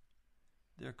them,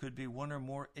 there could be one or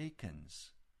more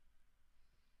Achans.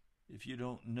 If you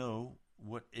don't know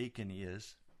what Achan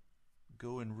is,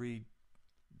 go and read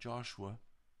Joshua,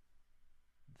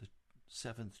 the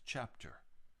 7th chapter.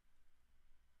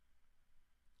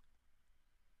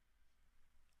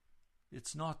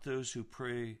 It's not those who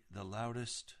pray the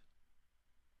loudest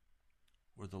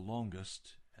or the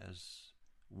longest, as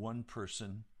one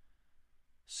person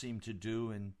seemed to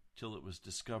do until it was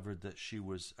discovered that she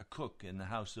was a cook in the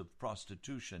house of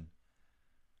prostitution.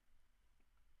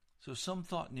 So some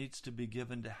thought needs to be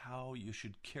given to how you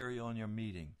should carry on your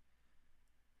meeting.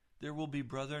 There will be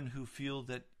brethren who feel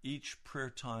that each prayer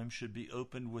time should be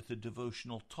opened with a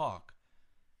devotional talk.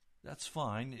 That's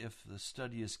fine if the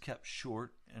study is kept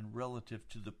short and relative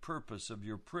to the purpose of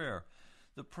your prayer.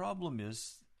 The problem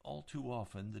is, all too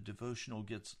often, the devotional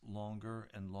gets longer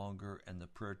and longer and the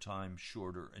prayer time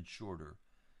shorter and shorter.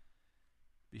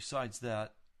 Besides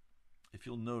that, if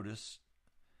you'll notice,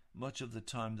 much of the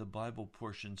time the Bible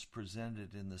portions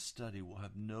presented in the study will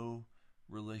have no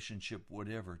relationship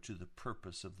whatever to the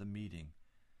purpose of the meeting.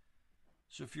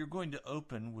 So if you're going to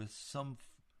open with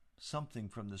something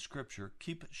from the Scripture,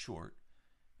 keep it short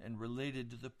and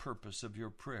related to the purpose of your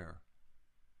prayer.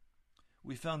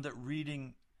 We found that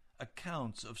reading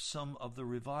accounts of some of the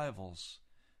revivals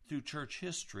through church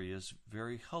history is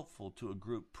very helpful to a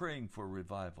group praying for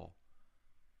revival.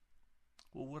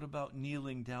 Well, what about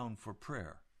kneeling down for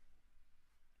prayer?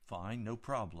 Fine, no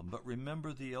problem. But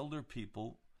remember, the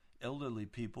elderly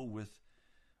people with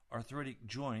arthritic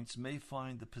joints may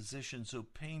find the position so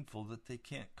painful that they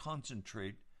can't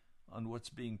concentrate on what's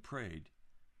being prayed.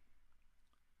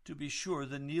 To be sure,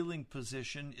 the kneeling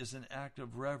position is an act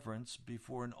of reverence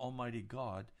before an almighty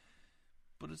God,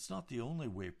 but it's not the only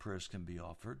way prayers can be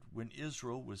offered. When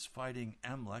Israel was fighting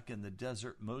Amalek in the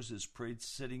desert, Moses prayed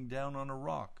sitting down on a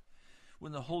rock.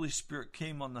 When the Holy Spirit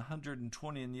came on the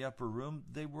 120 in the upper room,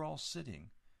 they were all sitting.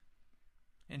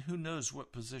 And who knows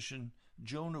what position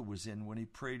Jonah was in when he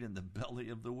prayed in the belly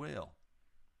of the whale.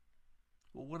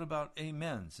 Well, what about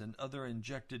amens and other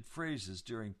injected phrases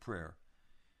during prayer?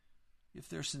 If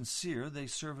they're sincere, they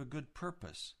serve a good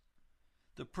purpose.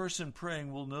 The person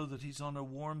praying will know that he's on a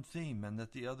warm theme and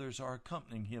that the others are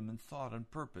accompanying him in thought and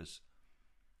purpose.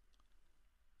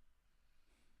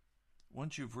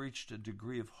 Once you've reached a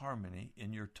degree of harmony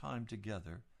in your time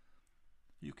together,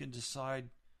 you can decide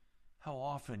how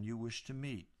often you wish to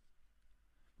meet.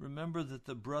 Remember that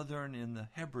the brethren in the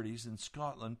Hebrides in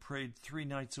Scotland prayed 3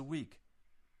 nights a week.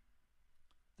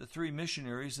 The 3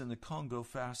 missionaries in the Congo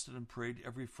fasted and prayed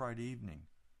every Friday evening.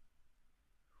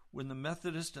 When the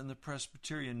Methodist and the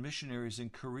Presbyterian missionaries in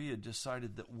Korea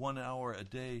decided that 1 hour a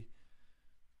day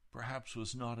perhaps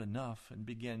was not enough and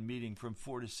began meeting from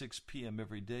 4 to 6 p.m.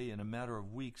 every day, in a matter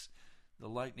of weeks, the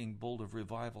lightning bolt of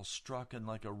revival struck, and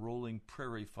like a rolling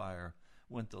prairie fire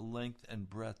went the length and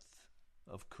breadth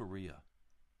of Korea.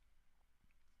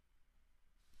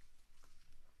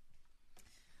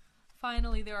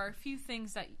 Finally, there are a few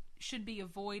things that should be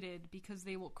avoided because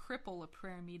they will cripple a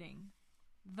prayer meeting.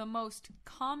 The most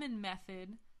common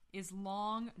method is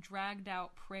long,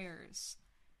 dragged-out prayers.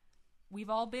 We've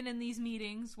all been in these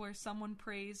meetings where someone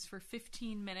prays for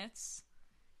 15 minutes.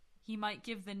 He might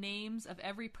give the names of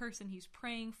every person he's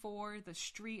praying for, the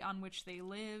street on which they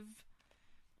live.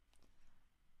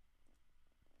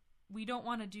 We don't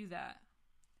want to do that.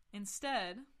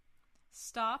 Instead,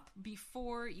 Stop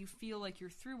before you feel like you're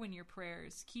through in your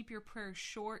prayers. Keep your prayers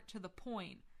short to the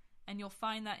point, and you'll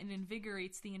find that it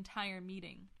invigorates the entire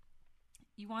meeting.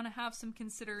 You want to have some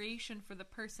consideration for the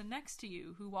person next to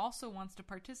you who also wants to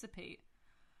participate.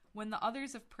 When the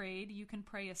others have prayed, you can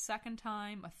pray a second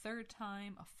time, a third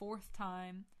time, a fourth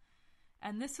time.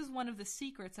 And this is one of the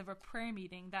secrets of a prayer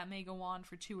meeting that may go on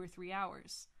for 2 or 3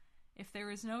 hours. If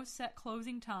there is no set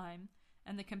closing time,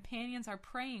 and the companions are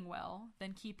praying well,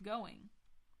 then keep going.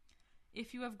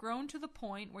 If you have grown to the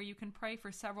point where you can pray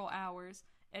for several hours,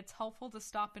 it's helpful to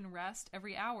stop and rest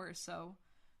every hour or so.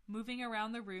 Moving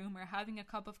around the room or having a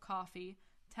cup of coffee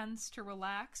tends to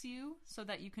relax you so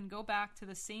that you can go back to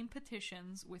the same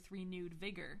petitions with renewed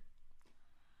vigor.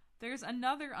 There's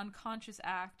another unconscious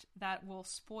act that will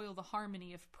spoil the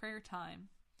harmony of prayer time.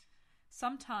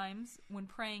 Sometimes, when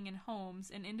praying in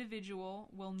homes, an individual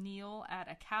will kneel at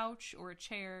a couch or a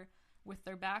chair with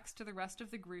their backs to the rest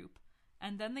of the group,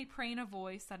 and then they pray in a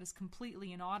voice that is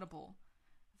completely inaudible.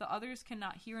 The others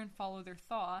cannot hear and follow their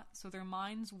thought, so their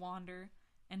minds wander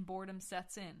and boredom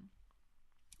sets in.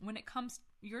 When it comes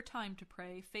your time to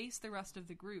pray, face the rest of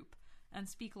the group and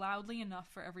speak loudly enough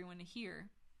for everyone to hear.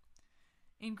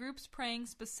 In groups praying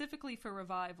specifically for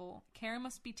revival, care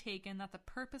must be taken that the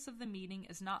purpose of the meeting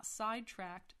is not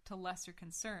sidetracked to lesser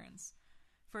concerns.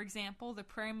 For example, the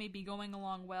prayer may be going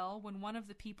along well when one of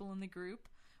the people in the group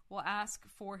will ask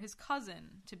for his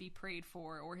cousin to be prayed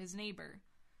for or his neighbor.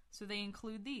 So they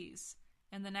include these.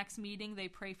 In the next meeting, they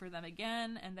pray for them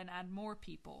again and then add more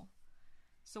people.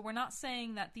 So we're not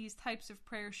saying that these types of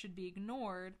prayers should be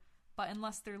ignored, but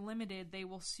unless they're limited, they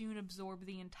will soon absorb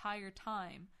the entire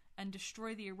time and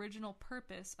destroy the original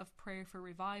purpose of prayer for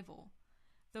revival.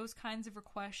 Those kinds of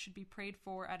requests should be prayed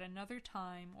for at another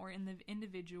time or in the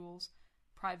individual's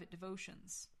private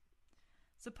devotions.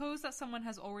 Suppose that someone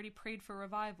has already prayed for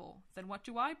revival. Then what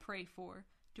do I pray for?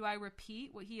 Do I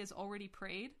repeat what he has already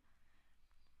prayed?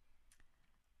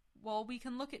 Well, we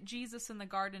can look at Jesus in the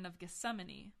Garden of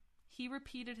Gethsemane. He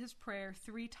repeated his prayer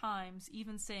 3 times,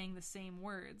 even saying the same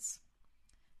words.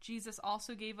 Jesus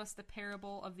also gave us the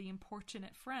parable of the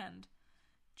importunate friend.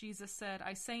 Jesus said,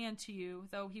 I say unto you,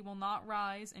 though he will not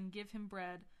rise and give him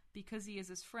bread because he is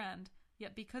his friend,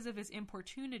 yet because of his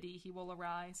importunity he will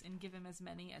arise and give him as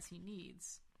many as he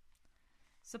needs.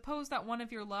 Suppose that one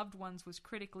of your loved ones was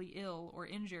critically ill or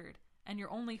injured, and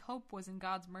your only hope was in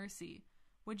God's mercy.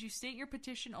 Would you state your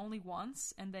petition only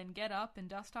once, and then get up and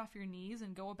dust off your knees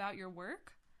and go about your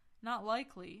work? Not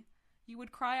likely. You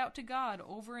would cry out to God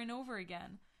over and over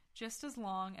again, just as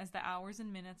long as the hours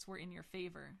and minutes were in your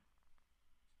favor.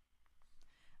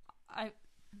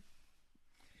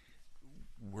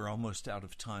 We're almost out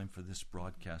of time for this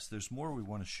broadcast. There's more we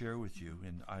want to share with you,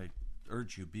 and I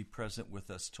urge you, be present with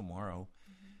us tomorrow.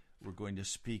 Mm-hmm. We're going to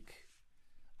speak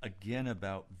again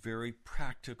about very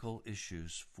practical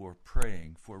issues for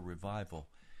praying for revival.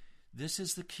 This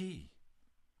is the key.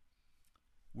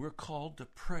 We're called to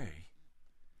pray,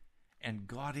 and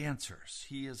God answers.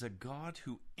 He is a God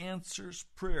who answers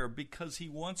prayer because he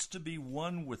wants to be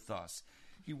one with us.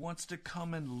 He wants to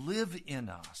come and live in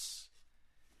us.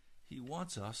 He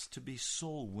wants us to be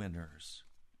soul winners.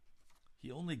 He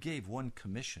only gave one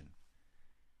commission,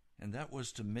 and that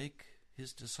was to make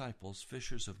his disciples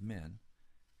fishers of men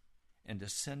and to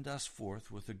send us forth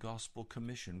with the gospel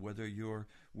commission. Whether you're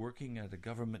working at a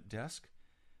government desk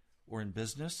or in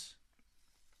business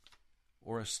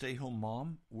or a stay-home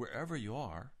mom, wherever you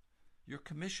are, your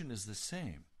commission is the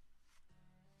same: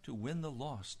 to win the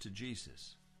lost to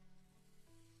Jesus.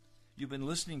 You've been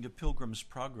listening to Pilgrim's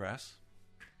Progress.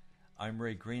 I'm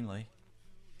Ray Greenley.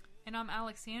 And I'm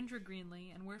Alexandra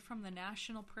Greenley, and we're from the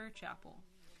National Prayer Chapel.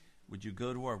 Would you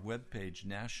go to our webpage,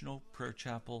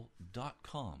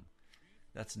 nationalprayerchapel.com.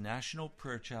 That's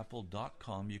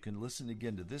nationalprayerchapel.com. You can listen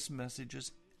again to this message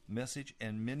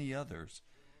and many others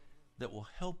that will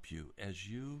help you as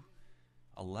you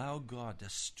allow God to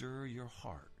stir your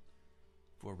heart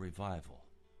for revival.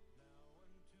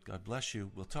 God bless you.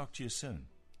 We'll talk to you soon.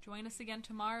 Join us again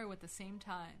tomorrow at the same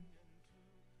time.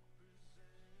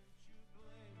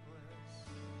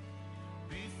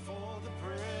 Before the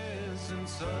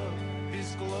presence of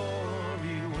his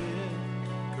glory with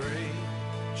great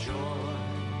joy,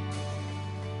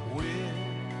 with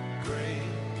great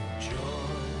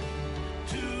joy,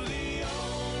 to the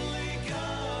only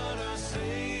God, our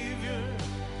Savior,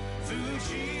 through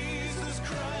Jesus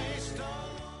Christ our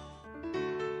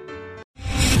Lord.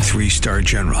 3-star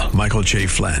general Michael J.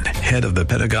 Flynn, head of the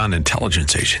Pentagon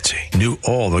Intelligence Agency, knew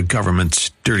all the government's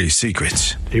dirty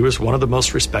secrets. He was one of the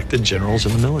most respected generals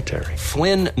in the military.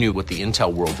 Flynn knew what the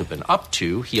intel world had been up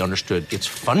to. He understood its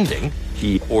funding.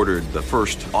 He ordered the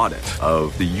first audit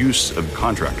of the use of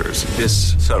contractors.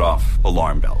 This set off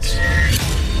alarm bells.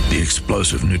 The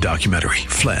explosive new documentary,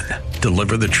 Flynn,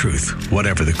 Deliver the Truth,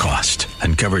 Whatever the Cost,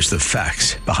 uncovers the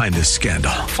facts behind this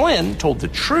scandal. Flynn told the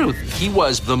truth. He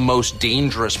was the most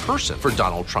dangerous person for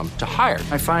Donald Trump to hire.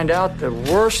 I find out the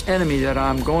worst enemy that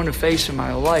I'm going to face in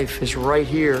my life is right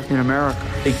here in America.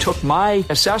 They took my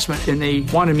assessment and they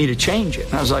wanted me to change it.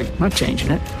 And I was like, I'm not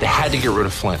changing it. They had to get rid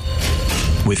of Flynn.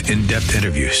 With in-depth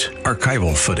interviews,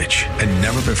 archival footage, and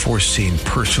never-before-seen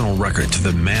personal records of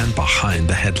the man behind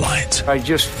the headlines. I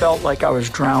just felt like I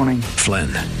was drowning. Flynn,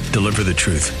 Deliver the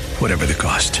Truth, Whatever the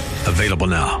Cost. Available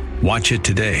now. Watch it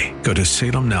today. Go to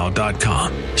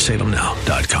salemnow.com.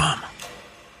 salemnow.com.